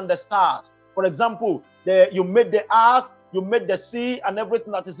the moon and the stars. For example, you made the earth, you made the sea and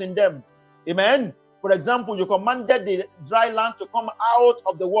everything that is in them. Amen. For example, you commanded the dry land to come out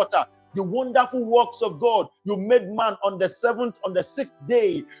of the water. The wonderful works of God. You made man on the sixth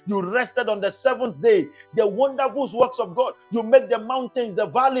day. You rested on the seventh day. The wonderful works of God. You made the mountains, the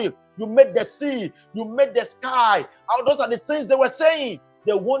valley. You made the sea. You made the sky. All those are the things they were saying.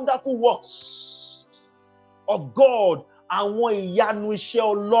 The wonderful works of God. Àwọn ìyanu iṣẹ́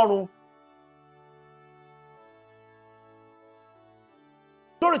Ọlọ́run.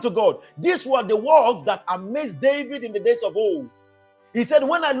 Glory to God. These were the works that amazed David in the days of old. He said,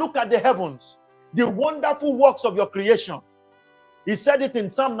 when I look at the heavens, the wonderful works of your creation. He said it in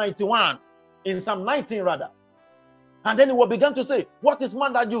Psalm 91, in Psalm 19 rather. And then he will begin to say, what is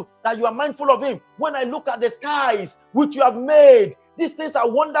man that you are mindful of him? When I look at the skies which you have made, these things are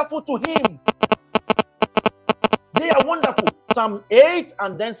wonderful to him. They are wonderful. Psalm 8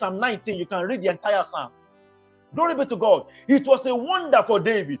 and then Psalm 19, you can read the entire Psalm. Glory be to God. It was a wonder for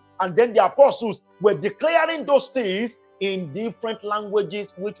David. And then the apostles were declaring those things in different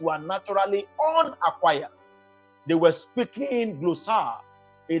languages which were naturally unacquired. They were speaking glossar,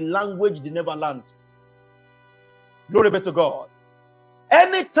 a language they never learned. Glory be to God.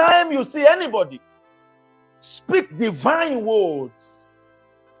 Anytime you see anybody speak divine words,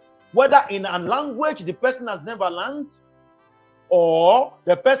 whether in a language the person has never learned, or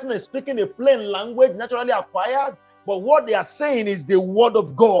the person is speaking a plain language naturally acquired, but what they are saying is the word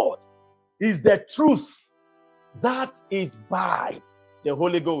of God, is the truth. That is by the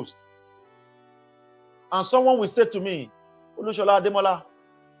Holy Ghost. And someone will say to me, Olushola Ademola,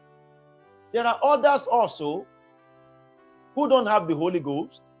 there are others also who don't have the Holy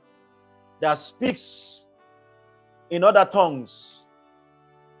Ghost that speaks in other tongues,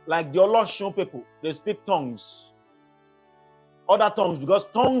 like the Oloshun people. They speak tongues, other tongues, because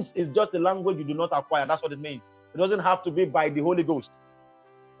tongues is just a language you do not acquire. That's what it means. It doesn't have to be by the Holy Ghost.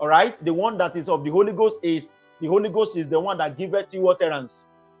 All right, the one that is of the Holy Ghost is the one that giveth you utterance.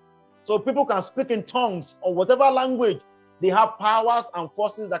 So people can speak in tongues or whatever language. They have powers and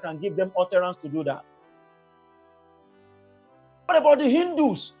forces that can give them utterance to do that. What about the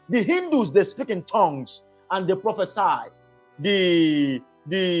Hindus? The Hindus, they speak in tongues and they prophesy. The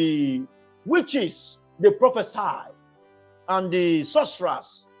witches, they prophesy. And the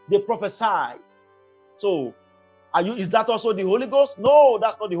sorcerers, they prophesy. So, is that also the Holy Ghost? No,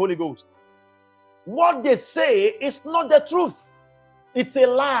 that's not the Holy Ghost. What they say is not the truth. It's a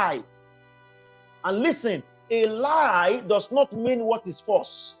lie. And listen, a lie does not mean what is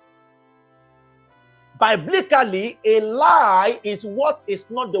false. Biblically, a lie is what is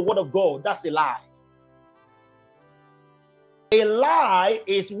not the word of God. That's a lie. A lie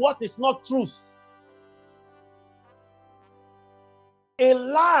is what is not truth. A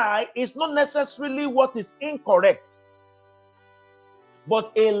lie is not necessarily what is incorrect,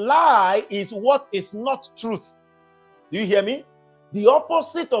 but a lie is what is not truth. Do you hear me? The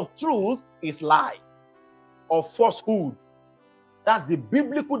opposite of truth is lie or falsehood. That's the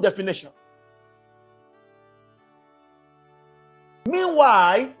biblical definition.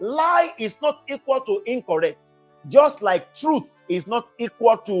 Meanwhile, lie is not equal to incorrect, just like truth is not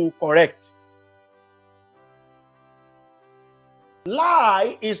equal to correct.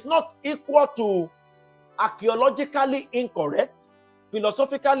 Lie is not equal to archaeologically incorrect,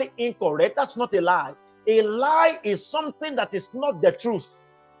 philosophically incorrect. That's not a lie. A lie is something that is not the truth.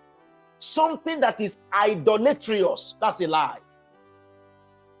 Something that is idolatrous. That's a lie.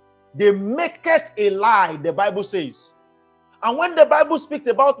 They make it a lie, the Bible says. And when the Bible speaks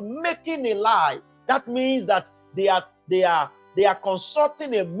about making a lie, that means that they are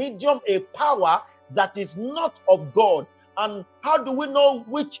consulting a medium, a power that is not of God. And how do we know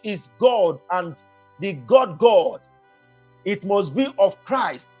which is God and the God? It must be of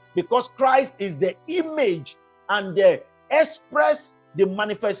Christ, because Christ is the image and the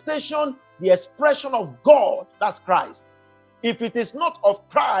manifestation, the expression of God. That's Christ. If it is not of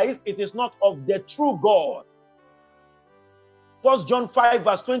Christ, it is not of the true God. 1 John 5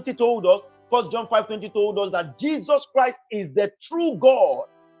 verse 20 told us, 1 John 5:20 told us that Jesus Christ is the true God.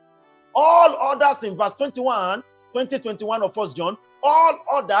 All others in verse 21 of 1 John, all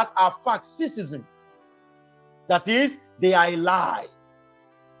others are facticism. That is, they are a lie.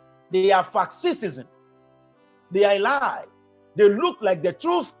 They are facticism. They are a lie. They look like the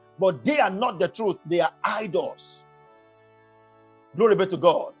truth, but they are not the truth. They are idols. Glory be to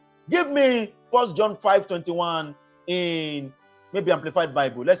God. Give me 1 John 5:21 in maybe Amplified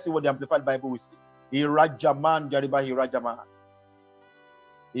Bible. Let's see what the Amplified Bible will say. Irajaman Jariba Irajaman.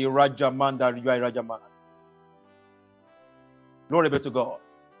 Irajaman Dariba Irajaman. Glory be to God.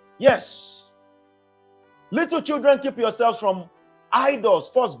 Yes. Little children, keep yourselves from idols,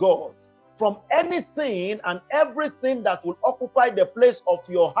 false gods, from anything and everything that will occupy the place of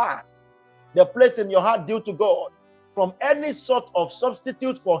your heart, the place in your heart due to God, from any sort of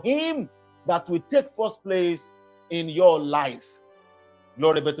substitute for Him that will take first place in your life.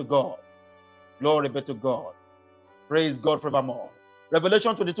 Glory be to God. Glory be to God. Praise God forevermore.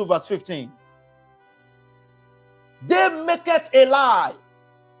 Revelation 22 verse 15. They make it a lie.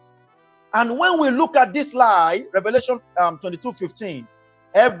 And when we look at this lie, Revelation 22:15,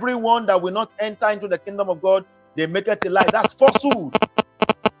 everyone that will not enter into the kingdom of God, they make it a lie. That's falsehood,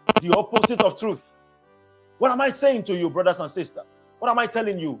 the opposite of truth. What am I saying to you, brothers and sisters? What am I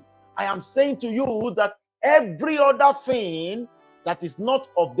telling you? I am saying to you that every other thing that is not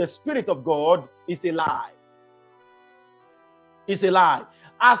of the Spirit of God is a lie. It's a lie.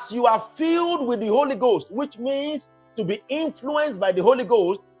 As you are filled with the Holy Ghost, which means to be influenced by the Holy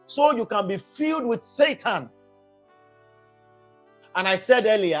Ghost, so you can be filled with Satan. And I said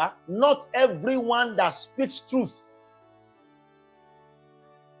earlier, not everyone that speaks truth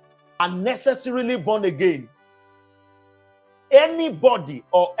are necessarily born again. Anybody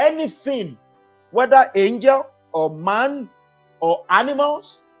or anything, whether angel or man or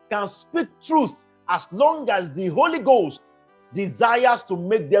animals, can speak truth as long as the Holy Ghost desires to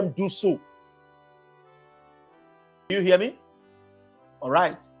make them do so. Do you hear me? All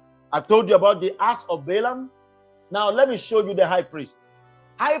right. I've told you about the ass of Balaam. Now let me show you the high priest.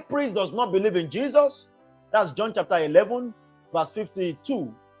 High priest does not believe in Jesus. That's John chapter 11, verse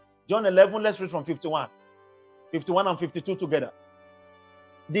 52. John 11, let's read from 51. 51 and 52 together.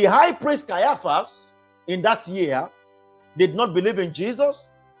 The high priest Caiaphas in that year did not believe in Jesus.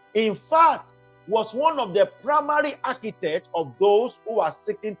 In fact, was one of the primary architects of those who are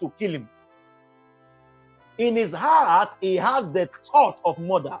seeking to kill him. In his heart, he has the thought of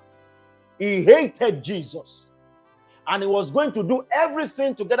murder. He hated Jesus. And he was going to do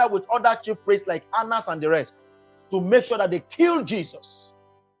everything together with other chief priests like Annas and the rest to make sure that they kill Jesus.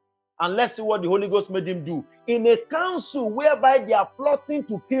 And let's see what the Holy Ghost made him do. In a council whereby they are plotting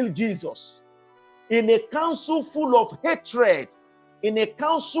to kill Jesus, in a council full of hatred, in a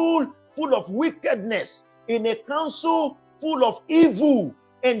council full of wickedness, in a council full of evil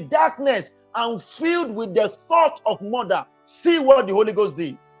and darkness, and filled with the thought of murder, see what the Holy Ghost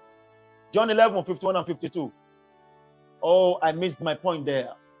did. John 11, 51 and 52. Oh, I missed my point there.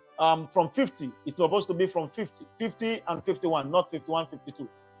 From 50, it's supposed to be from 50. 50 and 51, not 51, 52.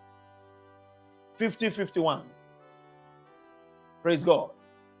 50, 51. Praise God.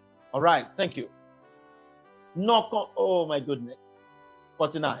 All right, thank you. Oh my goodness.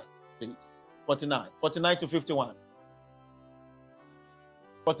 49, please. 49. 49 to 51.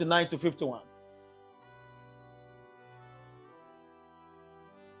 49 to 51.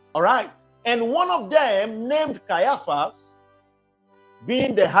 All right. And one of them, named Caiaphas,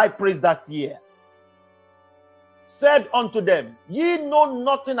 being the high priest that year, said unto them, Ye know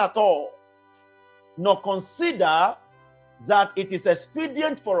nothing at all, nor consider that it is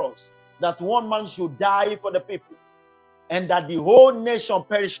expedient for us that one man should die for the people, and that the whole nation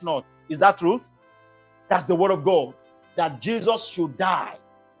perish not. Is that truth? That's the word of God, that Jesus should die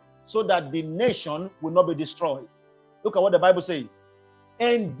so that the nation will not be destroyed. Look at what the Bible says.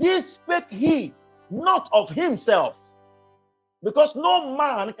 And this spake he not of himself, because no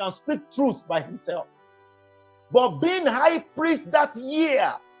man can speak truth by himself. But being high priest that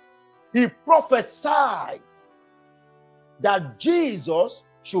year, he prophesied that Jesus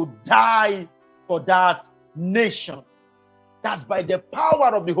should die for that nation. That's by the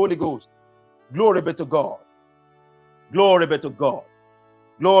power of the Holy Ghost. Glory be to God. Glory be to God.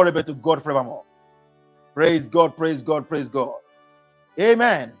 Glory be to God forevermore. Praise God, praise God, praise God.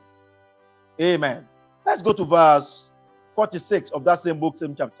 Amen. Amen. Let's go to verse 46 of that same book,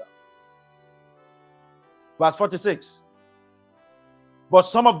 same chapter. Verse 46. But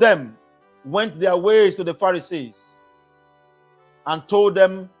some of them went their ways to the Pharisees and told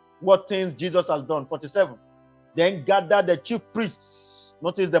them what things Jesus has done. 47. Then gathered the chief priests,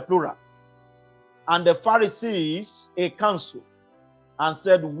 notice the plural, and the Pharisees a council, and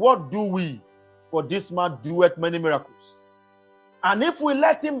said, What do we? For this man doeth many miracles. And if we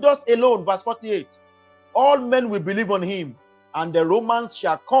let him thus alone, verse 48, all men will believe on him, and the Romans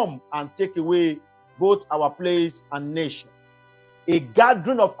shall come and take away both our place and nation. A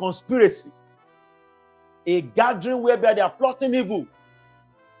gathering of conspiracy. A gathering whereby they are plotting evil.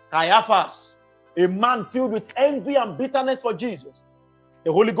 Caiaphas, a man filled with envy and bitterness for Jesus.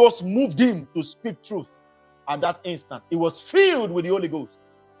 The Holy Ghost moved him to speak truth at that instant. He was filled with the Holy Ghost.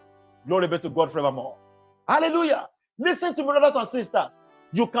 Glory be to God forevermore. Hallelujah. Listen to me, brothers and sisters.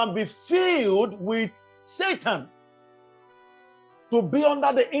 You can be filled with Satan, to be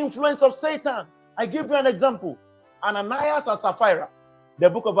under the influence of Satan. I give you an example. Ananias and Sapphira, the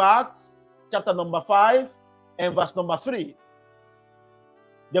book of Acts, chapter number 5 and verse number 3.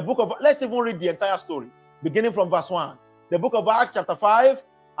 The book of, let's even read the entire story, beginning from verse 1. The book of Acts, chapter 5,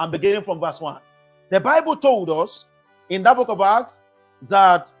 and beginning from verse 1. The Bible told us in that book of Acts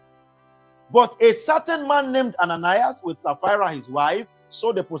that, but a certain man named Ananias with Sapphira his wife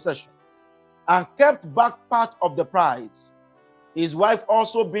sold the possession and kept back part of the price, his wife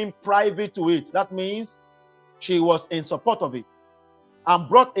also being privy to it. That means she was in support of it, and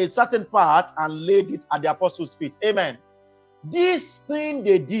brought a certain part and laid it at the apostles' feet. Amen. This thing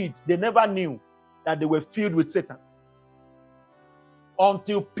they did, they never knew that they were filled with Satan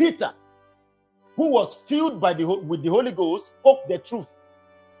until Peter, who was filled with the Holy Ghost, spoke the truth,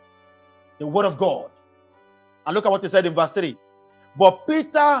 the word of God. And look at what he said in verse 3. But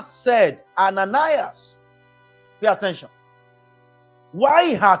Peter said, Ananias, pay attention,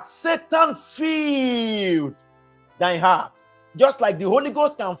 why had Satan filled thy heart? Just like the Holy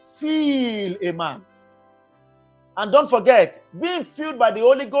Ghost can fill a man. And don't forget, being filled by the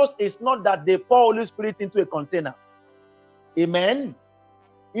Holy Ghost is not that they pour Holy Spirit into a container. Amen.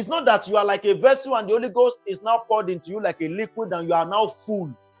 It's not that you are like a vessel and the Holy Ghost is now poured into you like a liquid and you are now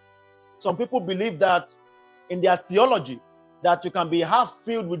full. Some people believe that in their theology, that you can be half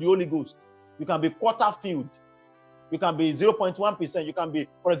filled with the Holy Ghost. You can be quarter filled. You can be 0.1%. You can be,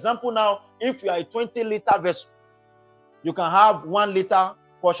 for example, now, if you are a 20-liter vessel, you can have 1 liter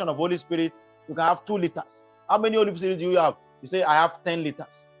portion of Holy Spirit. You can have 2 liters. How many Holy Spirit do you have? You say, I have 10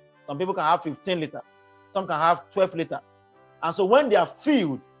 liters. Some people can have 15 liters. Some can have 12 liters. And so when they are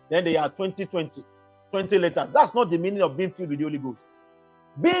filled, then they are 20 liters. That's not the meaning of being filled with the Holy Ghost.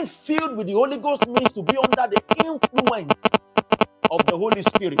 Being filled with the Holy Ghost means to be under the influence of the Holy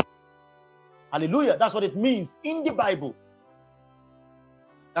Spirit. Hallelujah. That's what it means in the Bible.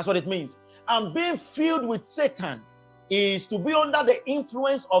 That's what it means. And being filled with Satan is to be under the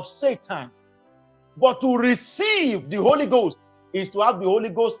influence of Satan. But to receive the Holy Ghost is to have the Holy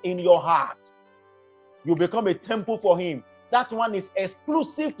Ghost in your heart. You become a temple for him. That one is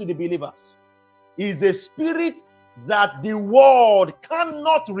exclusive to the believers. It is a spirit that the world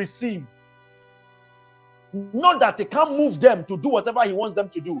cannot receive. Not that it can move them to do whatever he wants them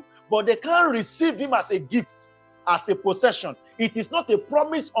to do, but they can receive him as a gift, as a possession. It is not a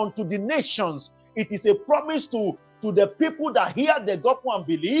promise unto the nations. It is a promise to the people that hear the gospel and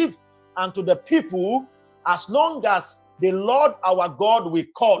believe, and to the people, as long as the Lord our God will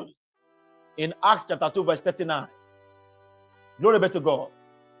call. In Acts chapter 2 verse 39. Glory be to God.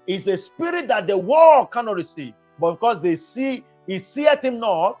 It's a spirit that the world cannot receive, but because they see, he seeth him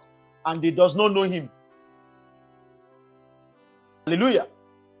not, and he does not know him. Hallelujah.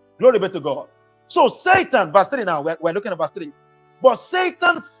 Glory be to God. So Satan, verse 3 now, we're looking at verse 3. But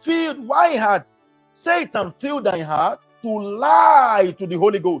Satan filled, why had Satan filled thy heart to lie to the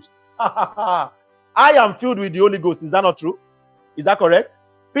Holy Ghost? I am filled with the Holy Ghost. Is that not true? Is that correct?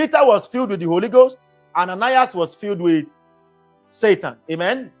 Peter was filled with the Holy Ghost. Ananias was filled with Satan.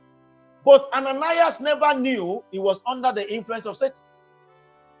 Amen. But Ananias never knew he was under the influence of Satan.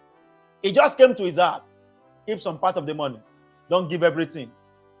 It just came to his heart. Keep some part of the money. Don't give everything.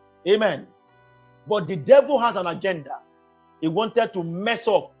 Amen. But the devil has an agenda. He wanted to mess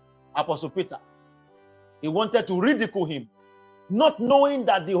up Apostle Peter. He wanted to ridicule him, not knowing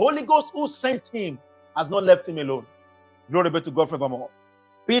that the Holy Ghost who sent him has not left him alone. Glory be to God forevermore.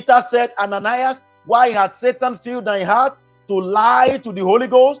 Peter said, Ananias, why had Satan filled thy heart to lie to the Holy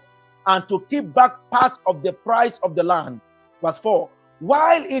Ghost and to keep back part of the price of the land? Verse 4.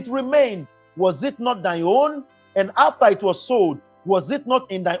 While it remained, was it not thy own? And after it was sold, was it not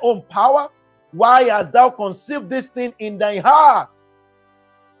in thy own power? Why hast thou conceived this thing in thy heart?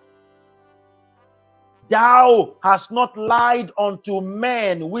 Thou hast not lied unto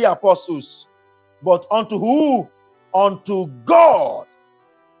men, we apostles, but unto who? Unto God.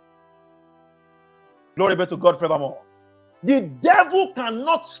 Glory be to God forevermore. The devil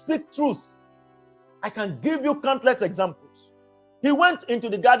cannot speak truth. I can give you countless examples. He went into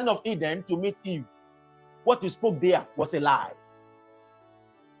the Garden of Eden to meet Eve. What he spoke there was a lie.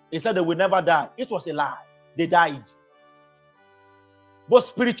 He said they will never die. It was a lie. They died. Both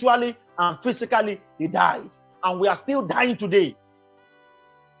spiritually and physically, they died. And we are still dying today.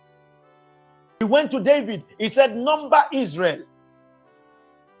 He went to David. He said, number Israel.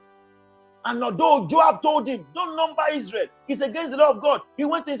 And although Joab told him, don't number Israel, it's against the law of God. He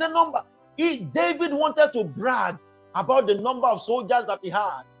went and said, number. David wanted to brag about the number of soldiers that he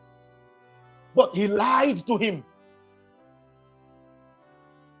had. But he lied to him.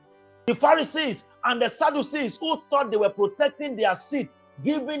 The Pharisees and the Sadducees, who thought they were protecting their seat,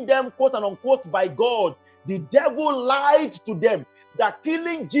 giving them quote and unquote by God, the devil lied to them that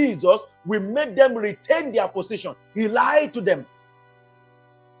killing Jesus will make them retain their position. He lied to them.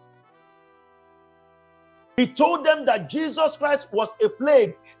 He told them that Jesus Christ was a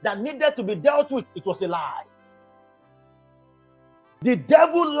plague that needed to be dealt with. It was a lie. The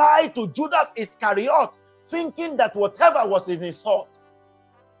devil lied to Judas Iscariot, thinking that whatever was in his heart,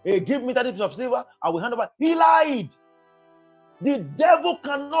 hey, give me 30 pieces of silver, I will hand over. He lied. The devil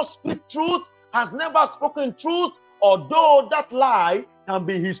cannot speak truth, has never spoken truth, although that lie can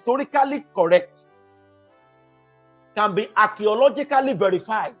be historically correct, can be archaeologically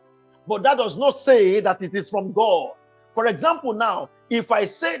verified. But that does not say that it is from God. For example, now, if I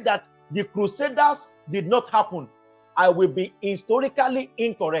say that the Crusaders did not happen, I will be historically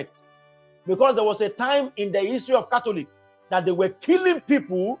incorrect. Because there was a time in the history of Catholic that they were killing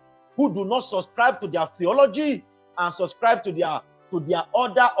people who do not subscribe to their theology and subscribe to their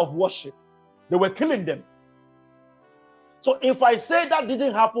order of worship. They were killing them. So if I say that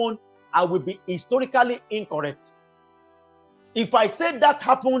didn't happen, I will be historically incorrect. If I say that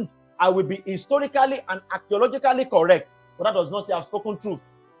happened, I will be historically and archaeologically correct. But that does not say I've spoken truth.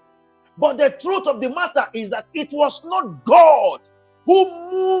 But the truth of the matter is that it was not God who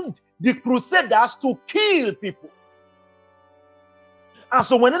moved the Crusaders to kill people. And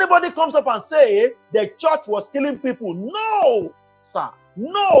so when anybody comes up and say the church was killing people, no, sir,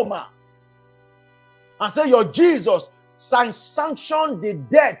 no, man. And say your Jesus sanctioned the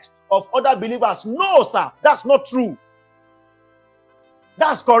death of other believers. No, sir, that's not true.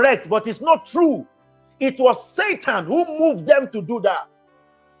 That's correct, but it's not true. It was Satan who moved them to do that.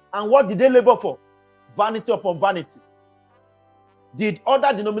 And what did they labor for? Vanity upon vanity. Did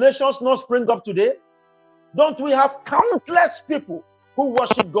other denominations not spring up today? Don't we have countless people who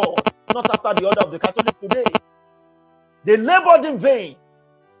worship God, not after the order of the Catholic today? They labored in vain.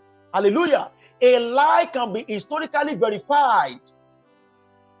 Hallelujah. A lie can be historically verified.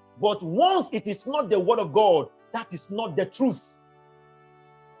 But once it is not the word of God, that is not the truth.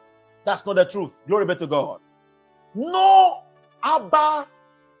 That's not the truth. Glory be to God. No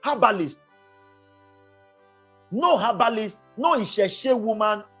herbalist, no Isheshe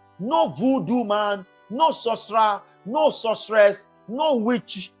woman, no voodoo man, no sorcerer, no sorceress, no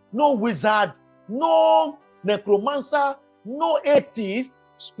witch, no wizard, no necromancer, no atheist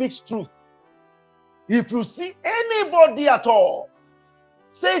speaks truth. If you see anybody at all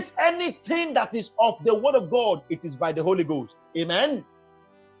says anything that is of the word of God, it is by the Holy Ghost. Amen.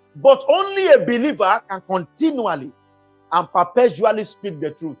 But only a believer can continually and perpetually speak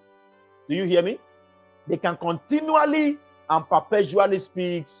the truth. Do you hear me? They can continually and perpetually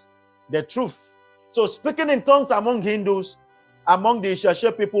speak the truth. So speaking in tongues among Hindus, among the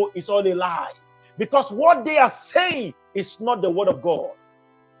Isheshe people, is all a lie. Because what they are saying is not the word of God.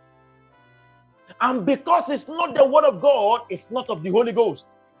 And because it's not the word of God, it's not of the Holy Ghost,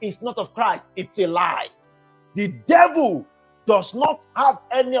 it's not of Christ, it's a lie. The devil does not have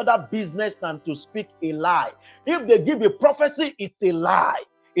any other business than to speak a lie. If they give a prophecy, it's a lie.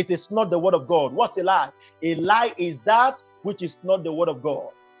 It is not the word of God. What's a lie? A lie is that which is not the word of God.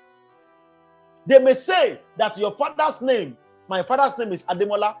 They may say that your father's name, my father's name is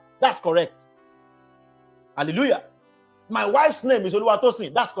Ademola. That's correct. Hallelujah. My wife's name is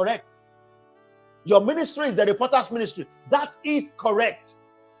Oluwatosin. That's correct. Your ministry is the reporter's ministry. That is correct.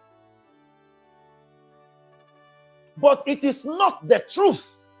 But it is not the truth,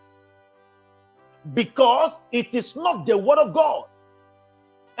 because it is not the word of God.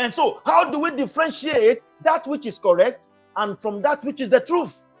 And so how do we differentiate that which is correct and from that which is the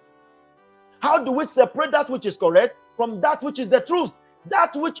truth? How do we separate that which is correct from that which is the truth?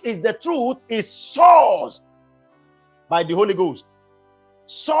 That which is the truth is sourced by the Holy Ghost,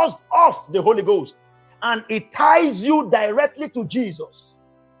 sourced of the Holy Ghost, and it ties you directly to Jesus.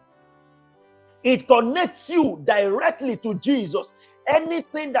 It connects you directly to Jesus.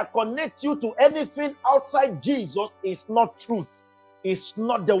 Anything that connects you to anything outside Jesus is not truth. It's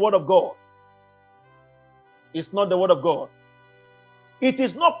not the word of God. It's not the word of God. It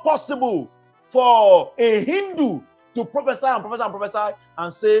is not possible for a Hindu to prophesy and prophesy and prophesy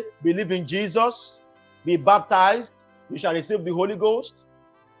and say, believe in Jesus, be baptized, you shall receive the Holy Ghost,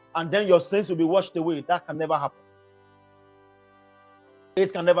 and then your sins will be washed away. That can never happen.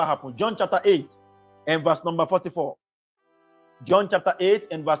 It can never happen. John chapter 8 and verse number 44. John chapter 8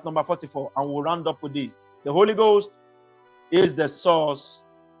 and verse number 44. And we'll round up with this. The Holy Ghost is the source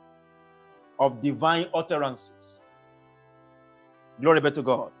of divine utterances. Glory be to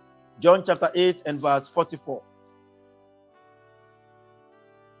God. John chapter 8 and verse 44.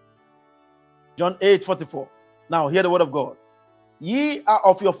 John 8, 44. Now hear the word of God. Ye are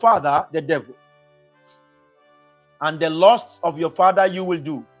of your father, the devil, and the lusts of your father you will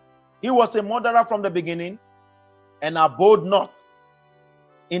do. He was a murderer from the beginning and abode not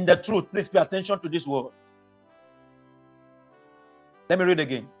in the truth. Please pay attention to this word. Let me read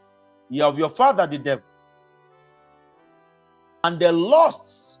again. Ye are of your father, the devil, and the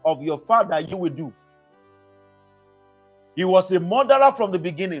lusts of your father you will do. He was a murderer from the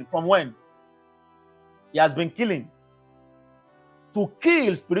beginning. From when? He has been killing. To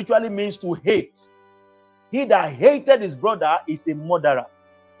kill spiritually means to hate. He that hated his brother is a murderer.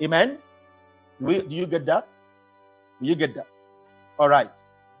 Amen? Do you get that? Do you get that? All right.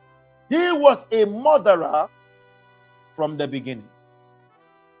 He was a murderer from the beginning.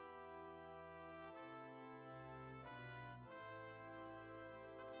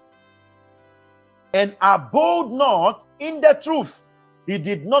 And abode not in the truth. He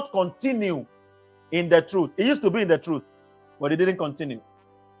did not continue in the truth. He used to be in the truth, but he didn't continue.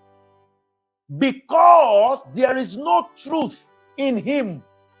 Because there is no truth in him.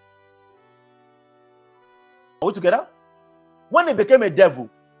 Are we together? When he became a devil,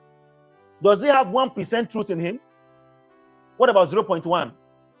 does he have 1% truth in him? What about 0.1?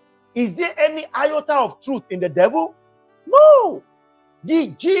 Is there any iota of truth in the devil? No.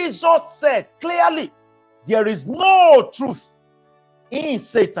 Jesus said clearly, there is no truth in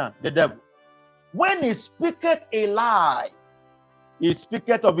Satan, the devil. When he speaketh a lie, he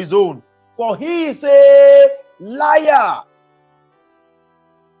speaketh of his own, for he is a liar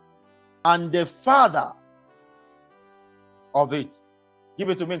and the father of it. Give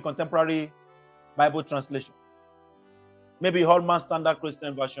it to me in contemporary Bible translation. Maybe Holman Standard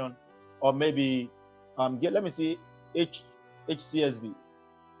Christian Version, or maybe let me see, HCSB.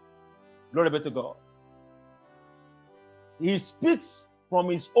 Glory be to God. He speaks from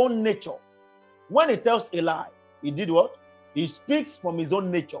his own nature. When he tells a lie, he did what? He speaks from his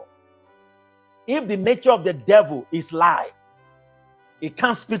own nature. If the nature of the devil is lie, he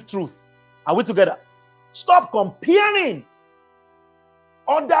can't speak truth. Are we together? Stop comparing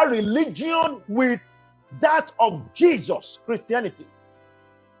other religion with that of Jesus, Christianity.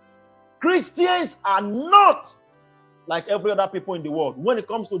 Christians are not like every other people in the world when it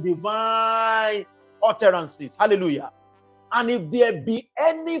comes to divine utterances. Hallelujah. And if there be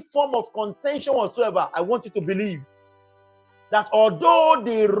any form of contention whatsoever, I want you to believe that although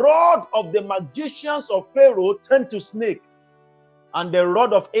the rod of the magicians of Pharaoh turned to snake, and the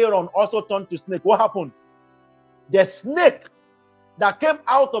rod of Aaron also turned to snake, what happened? The snake that came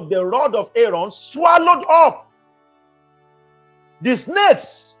out of the rod of Aaron swallowed up the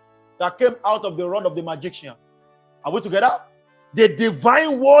snakes that came out of the rod of the magician. Are we together? The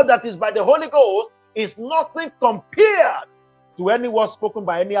divine word that is by the Holy Ghost is nothing compared to any word spoken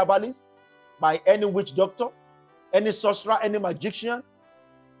by any herbalist, by any witch doctor, any sorcerer, any magician,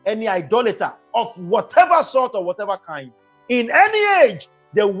 any idolater of whatever sort or whatever kind. In any age,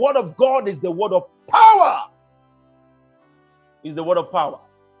 the word of God is the word of power. Is the word of power.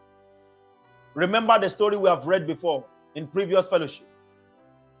 Remember the story we have read before in previous fellowship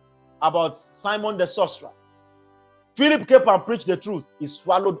about Simon the sorcerer. Philip came and preached the truth. He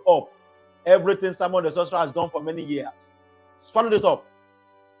swallowed up everything Simon the sorcerer has done for many years. Swallowed it up.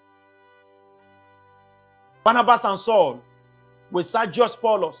 Barnabas and Saul with Sergius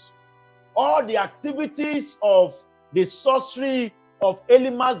Paulus. All the activities of the sorcery of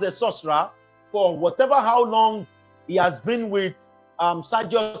Elymas the sorcerer, for whatever how long he has been with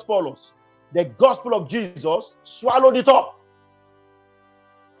Sergius Paulus, the gospel of Jesus swallowed it up.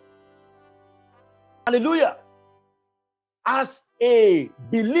 Hallelujah. As a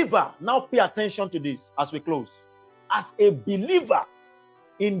believer, now pay attention to this as we close. As a believer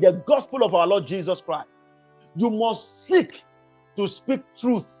in the gospel of our Lord Jesus Christ, you must seek to speak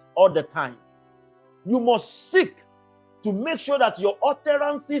truth all the time. You must seek to make sure that your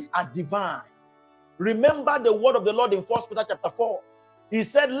utterances are divine. Remember the word of the Lord in 1 Peter chapter 4. He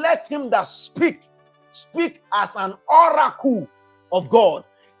said, let him that speak as an oracle of God.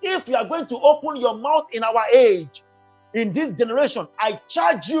 If you are going to open your mouth in our age, in this generation, I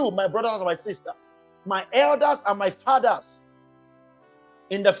charge you, my brothers and my sisters, my elders and my fathers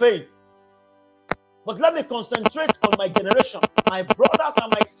in the faith. But let me concentrate on my generation, my brothers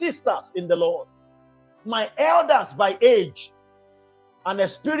and my sisters in the Lord, my elders by age. an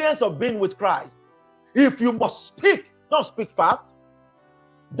experience of being with Christ. If you must speak, don't speak fact.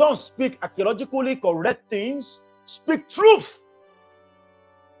 Don't speak archaeologically correct things. Speak truth.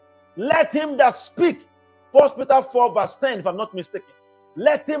 Let him that speak, 1 Peter 4 verse 10, if I'm not mistaken.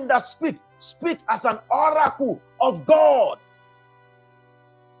 Let him that speak as an oracle of God.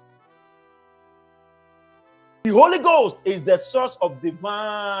 The Holy Ghost is the source of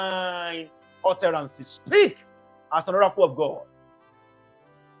divine utterances. Speak as an oracle of God.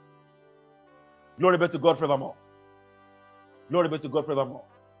 Glory be to God forevermore. Glory be to God forevermore.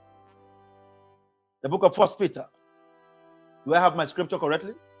 The book of 1 Peter. Do I have my scripture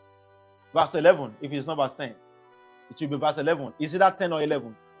correctly? Verse 11, if it's not verse 10. It should be verse 11. Is it that 10 or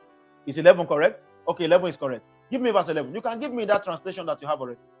 11? Is 11 correct? Okay, 11 is correct. Give me verse 11. You can give me that translation that you have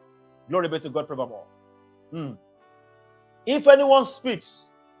already. Glory be to God forevermore. If anyone speaks,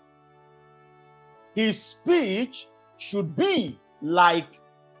 his speech should be like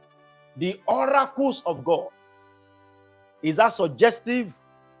the oracles of God. Is that suggestive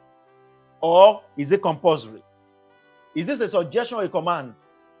or is it compulsory? Is this a suggestion or a command?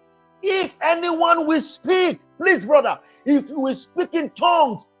 If anyone will speak, please, brother, if you will speak in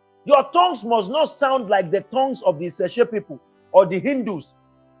tongues, your tongues must not sound like the tongues of the C.C.C people or the Hindus.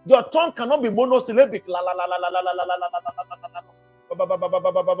 Your tongue cannot be monosyllabic. No.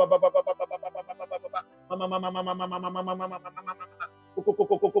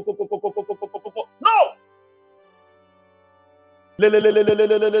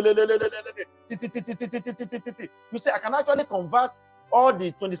 You say, I can actually convert all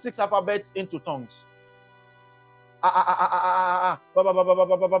the 26 alphabets into tongues.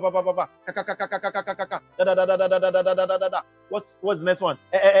 What's the next one?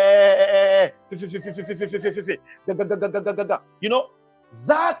 You know,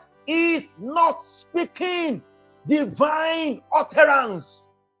 that is not speaking divine utterance.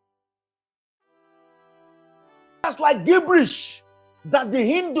 That's like gibberish that the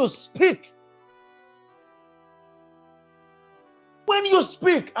Hindus speak. When you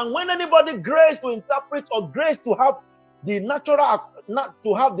speak, and when anybody grace to interpret or grace to have the natural,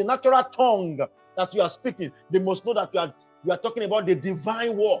 tongue that you are speaking, they must know that you are talking about the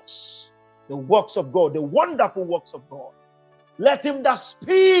divine works, the works of God, the wonderful works of God. Let him that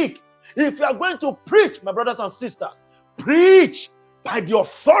speak. If you are going to preach, my brothers and sisters, preach by the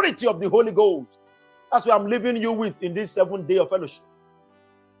authority of the Holy Ghost. That's what I'm leaving you with in this 7th day of fellowship.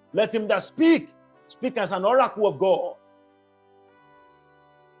 Let him that speak as an oracle of God.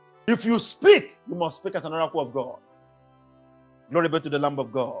 If you speak, you must speak as an oracle of God. Glory be to the Lamb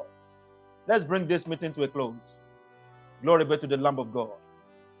of God. Let's bring this meeting to a close. Glory be to the Lamb of God.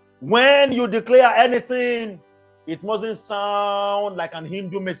 When you declare anything, it mustn't sound like an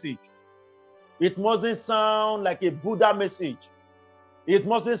Hindu message. It mustn't sound like a Buddha message. It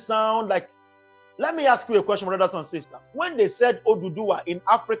mustn't sound like... Let me ask you a question, brothers and sisters. When they said Oduduwa in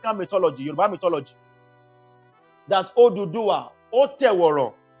African mythology, Yoruba mythology, that Oduduwa,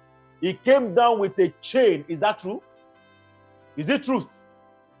 Oteworo, he came down with a chain. Is that true? Is it truth?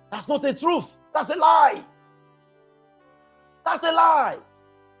 That's not a truth. That's a lie. That's a lie.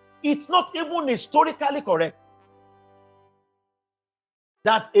 It's not even historically correct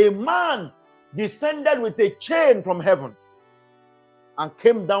that a man descended with a chain from heaven and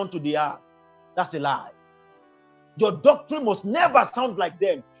came down to the earth. That's a lie. Your doctrine must never sound like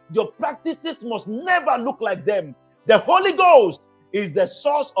them. Your practices must never look like them. The Holy Ghost is the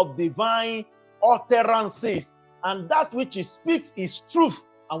source of divine utterances, and that which he speaks is truth.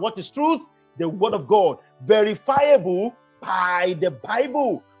 And what is truth? The word of God, verifiable by the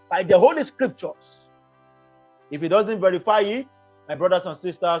Bible, by the Holy Scriptures. If he doesn't verify it, my brothers and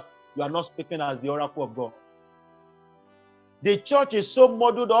sisters, you are not speaking as the oracle of God. The church is so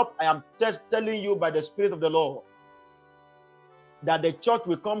muddled up, I am just telling you by the Spirit of the Lord, that the church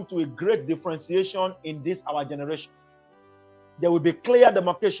will come to a great differentiation in this our generation. There will be clear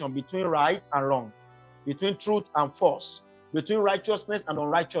demarcation between right and wrong, between truth and false, between righteousness and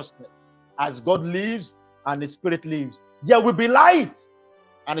unrighteousness. As God lives and the Spirit lives, there will be light,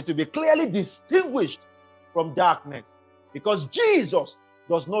 and it will be clearly distinguished from darkness, because Jesus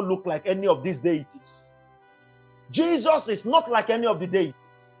does not look like any of these deities. Jesus is not like any of the deities.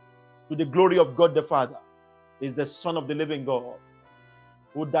 To the glory of God the Father, is the Son of the living God,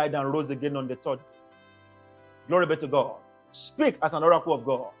 who died and rose again on the third day. Glory be to God. Speak as an oracle of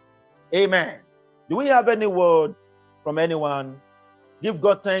God. Amen. Do we have any word from anyone? Give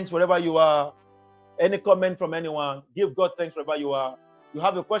God thanks wherever you are. Any comment from anyone? Give God thanks wherever you are. You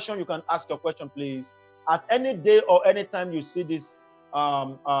have a question, you can ask your question, please. At any day or any time you see this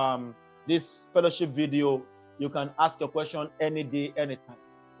this fellowship video, You can ask your question any day, anytime.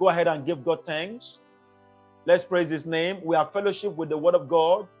 Go ahead and give God thanks. Let's praise his name. We have fellowship with the word of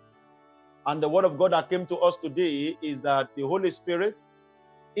God. And the word of God that came to us today is that the Holy Spirit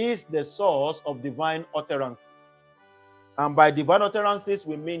is the source of divine utterances. And by divine utterances,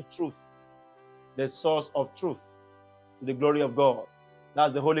 we mean truth. The source of truth to the glory of God.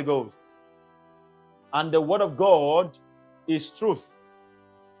 That's the Holy Ghost. And the word of God is truth.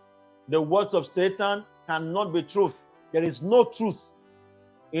 The words of Satan cannot be truth. There is no truth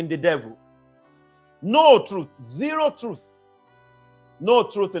in the devil. No truth. Zero truth. No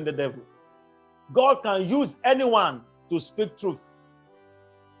truth in the devil. God can use anyone to speak truth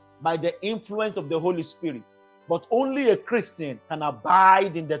by the influence of the Holy Spirit. But only a Christian can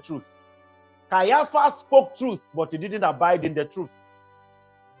abide in the truth. Caiaphas spoke truth, but he didn't abide in the truth.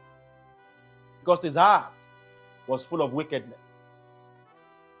 Because his heart was full of wickedness.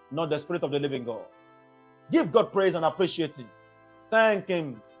 Not the Spirit of the living God. Give God praise and appreciate him. Thank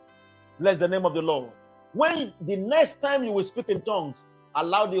him. Bless the name of the Lord. When the next time you will speak in tongues,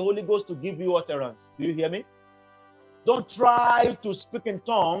 allow the Holy Ghost to give you utterance. Do you hear me? Don't try to speak in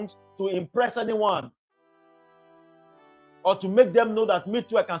tongues to impress anyone or to make them know that me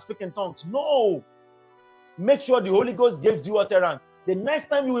too, I can speak in tongues. No. Make sure the Holy Ghost gives you utterance. The next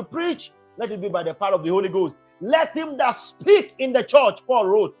time you will preach, let it be by the power of the Holy Ghost. Let him that speak in the church, Paul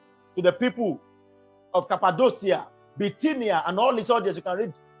wrote to the people of Cappadocia, Bithynia, and all these audience. You can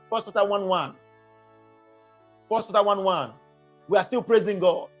read 1 Peter 1:1. 1 Peter 1:1. We are still praising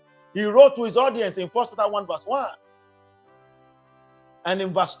God. He wrote to his audience in 1 Peter 1 verse 1. And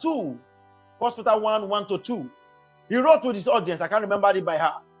in verse 2, 1 Peter 1:1-2, he wrote to his audience. I can't remember it by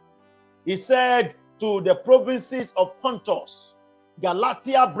heart. He said to the provinces of Pontus,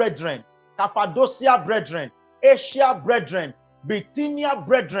 Galatia brethren, Cappadocia brethren, Asia brethren, Bithynia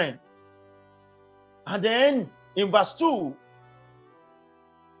brethren. And then in verse 2,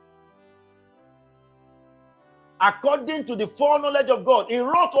 according to the foreknowledge of God, he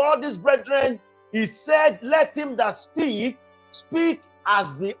wrote to all these brethren, he said, let him that speak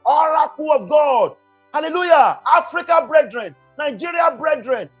as the oracle of God. Hallelujah. Africa brethren, Nigeria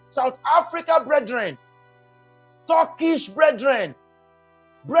brethren, South Africa brethren, Turkish brethren,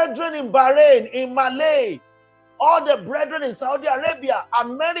 brethren in Bahrain, in Malay, all the brethren in Saudi Arabia,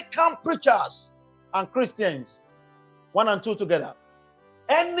 American preachers and Christians, 1 and 2 together.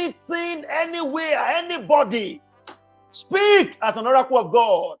 Anything, anywhere, anybody, speak as an oracle of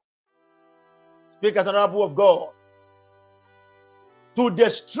God. Speak as an oracle of God. To the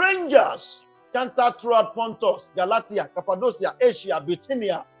strangers scattered throughout Pontus, Galatia, Cappadocia, Asia,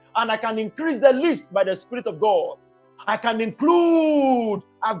 Bithynia, and I can increase the list by the Spirit of God. I can include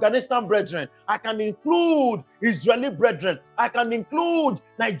Afghanistan brethren. I can include Israeli brethren. I can include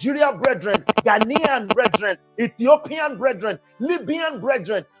Nigeria brethren, Ghanaian brethren, Ethiopian brethren, Libyan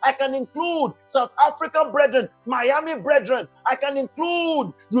brethren. I can include South African brethren, Miami brethren. I can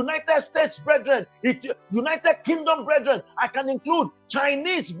include United States brethren, United Kingdom brethren. I can include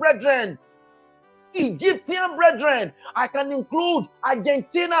Chinese brethren, Egyptian brethren. I can include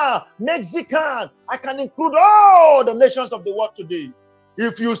Argentina, Mexican. I can include all the nations of the world today.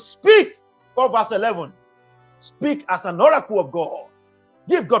 If you speak, 4 verse 11, speak as an oracle of God.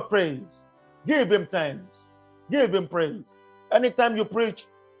 Give God praise. Give him thanks. Give him praise. Anytime you preach,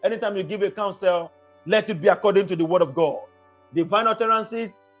 anytime you give a counsel, let it be according to the word of God. Divine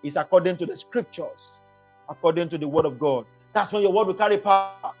utterances is according to the scriptures, according to the word of God. That's when your word will carry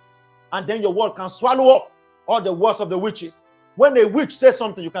power. And then your word can swallow up all the words of the witches. When a witch says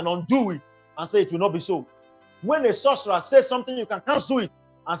something, you can undo it and say it will not be so. When a sorcerer says something, you can cancel it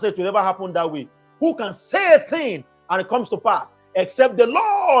and say it will never happen that way. Who can say a thing and it comes to pass except the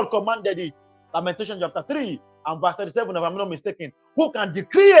Lord commanded it? Lamentation chapter 3 and verse 37, if I'm not mistaken. Who can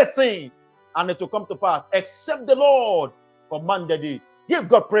decree a thing and it will come to pass except the Lord commanded it? Give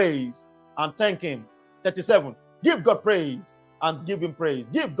God praise and thank him. 37. Give God praise and give him praise.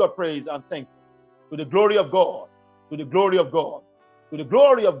 Give God praise and thank him. To the glory of God. To the glory of God. To the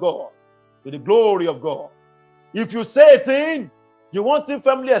glory of God. To the glory of God. If you say a thing, you want it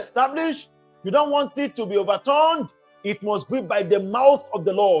firmly established, you don't want it to be overturned, it must be by the mouth of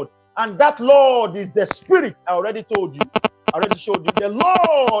the Lord. And that Lord is the Spirit. I already told you. I already showed you. The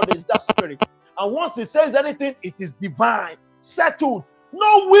Lord is that Spirit. And once he says anything, it is divine, settled.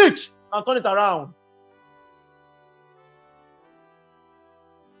 No witch can turn it around.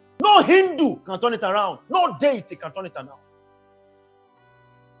 No Hindu can turn it around. No deity can turn it around.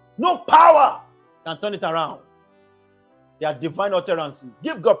 No power can turn it around. They are divine utterances.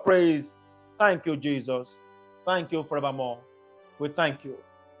 Give God praise. Thank you, Jesus. Thank you forevermore. We thank you.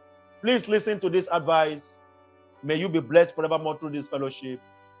 Please listen to this advice May you be blessed forevermore through this fellowship.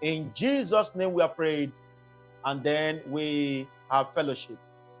 In Jesus' name we are prayed, and then we have fellowship.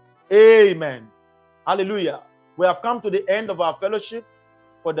 Amen. Hallelujah. We have come to the end of our fellowship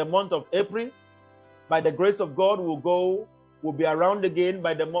for the month of April. By the grace of God, we'll be around again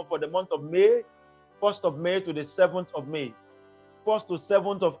for the month of May, 1st of May to the 7th of May. 1st to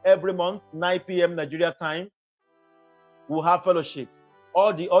 7th of every month, 9 p.m. Nigeria time, we'll have fellowship.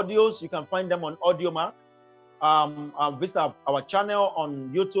 All the audios, you can find them on AudioMark. Visit our channel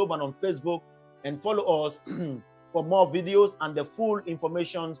on YouTube and on Facebook, and follow us for more videos and the full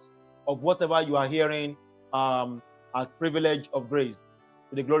information of whatever you are hearing as privilege of grace,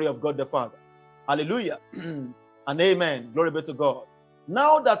 to the glory of God the Father. Hallelujah. And amen. Glory be to God.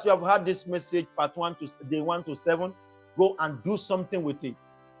 Now that you have had this message, part 1 to day 1 to 7, go and do something with it,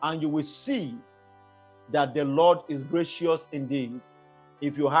 and you will see that the Lord is gracious indeed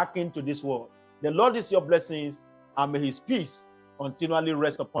if you hearken to this word. The Lord is your blessings, and may his peace continually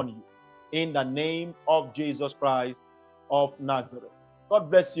rest upon you. In the name of Jesus Christ of Nazareth. God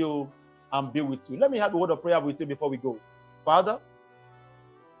bless you and be with you. Let me have a word of prayer with you before we go. Father,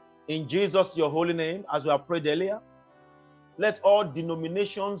 in Jesus, your holy name, as we have prayed earlier, let all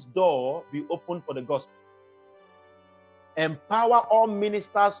denominations' door be open for the gospel. Empower all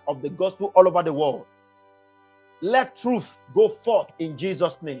ministers of the gospel all over the world. Let truth go forth in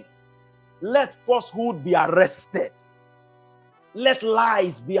Jesus' name. Let falsehood be arrested. Let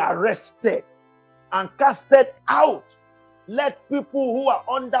lies be arrested and casted out. Let people who are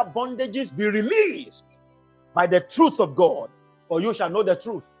under bondages be released by the truth of God. For you shall know the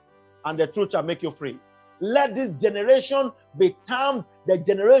truth, and the truth shall make you free. Let this generation be termed the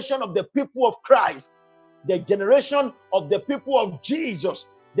generation of the people of Christ, the generation of the people of Jesus,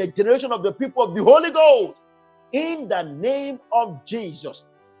 the generation of the people of the Holy Ghost. In the name of Jesus,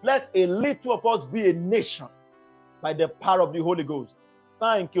 let a little of us be a nation by the power of the Holy Ghost.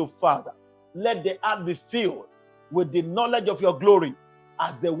 Thank you, Father. Let the earth be filled with the knowledge of your glory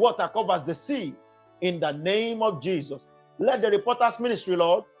as the water covers the sea. In the name of Jesus, let the reporters ministry,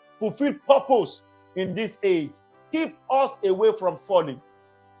 Lord, fulfill purpose in this age. Keep us away from falling.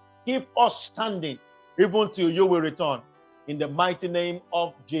 Keep us standing even till you will return. In the mighty name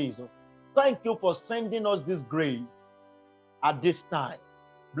of Jesus. Thank you for sending us this grace at this time.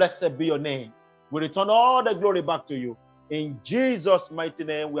 Blessed be your name. We return all the glory back to you. In Jesus' mighty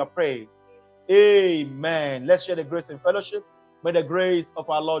name we are praying. Amen. Let's share the grace in fellowship. May the grace of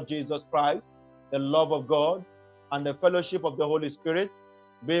our Lord Jesus Christ, the love of God, and the fellowship of the Holy Spirit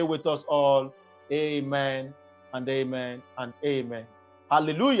be with us all. Amen and amen and amen.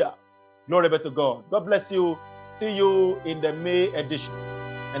 Hallelujah. Glory be to God. God bless you. See you in the May edition,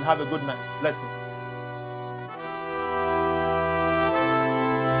 and have a good night. Blessings.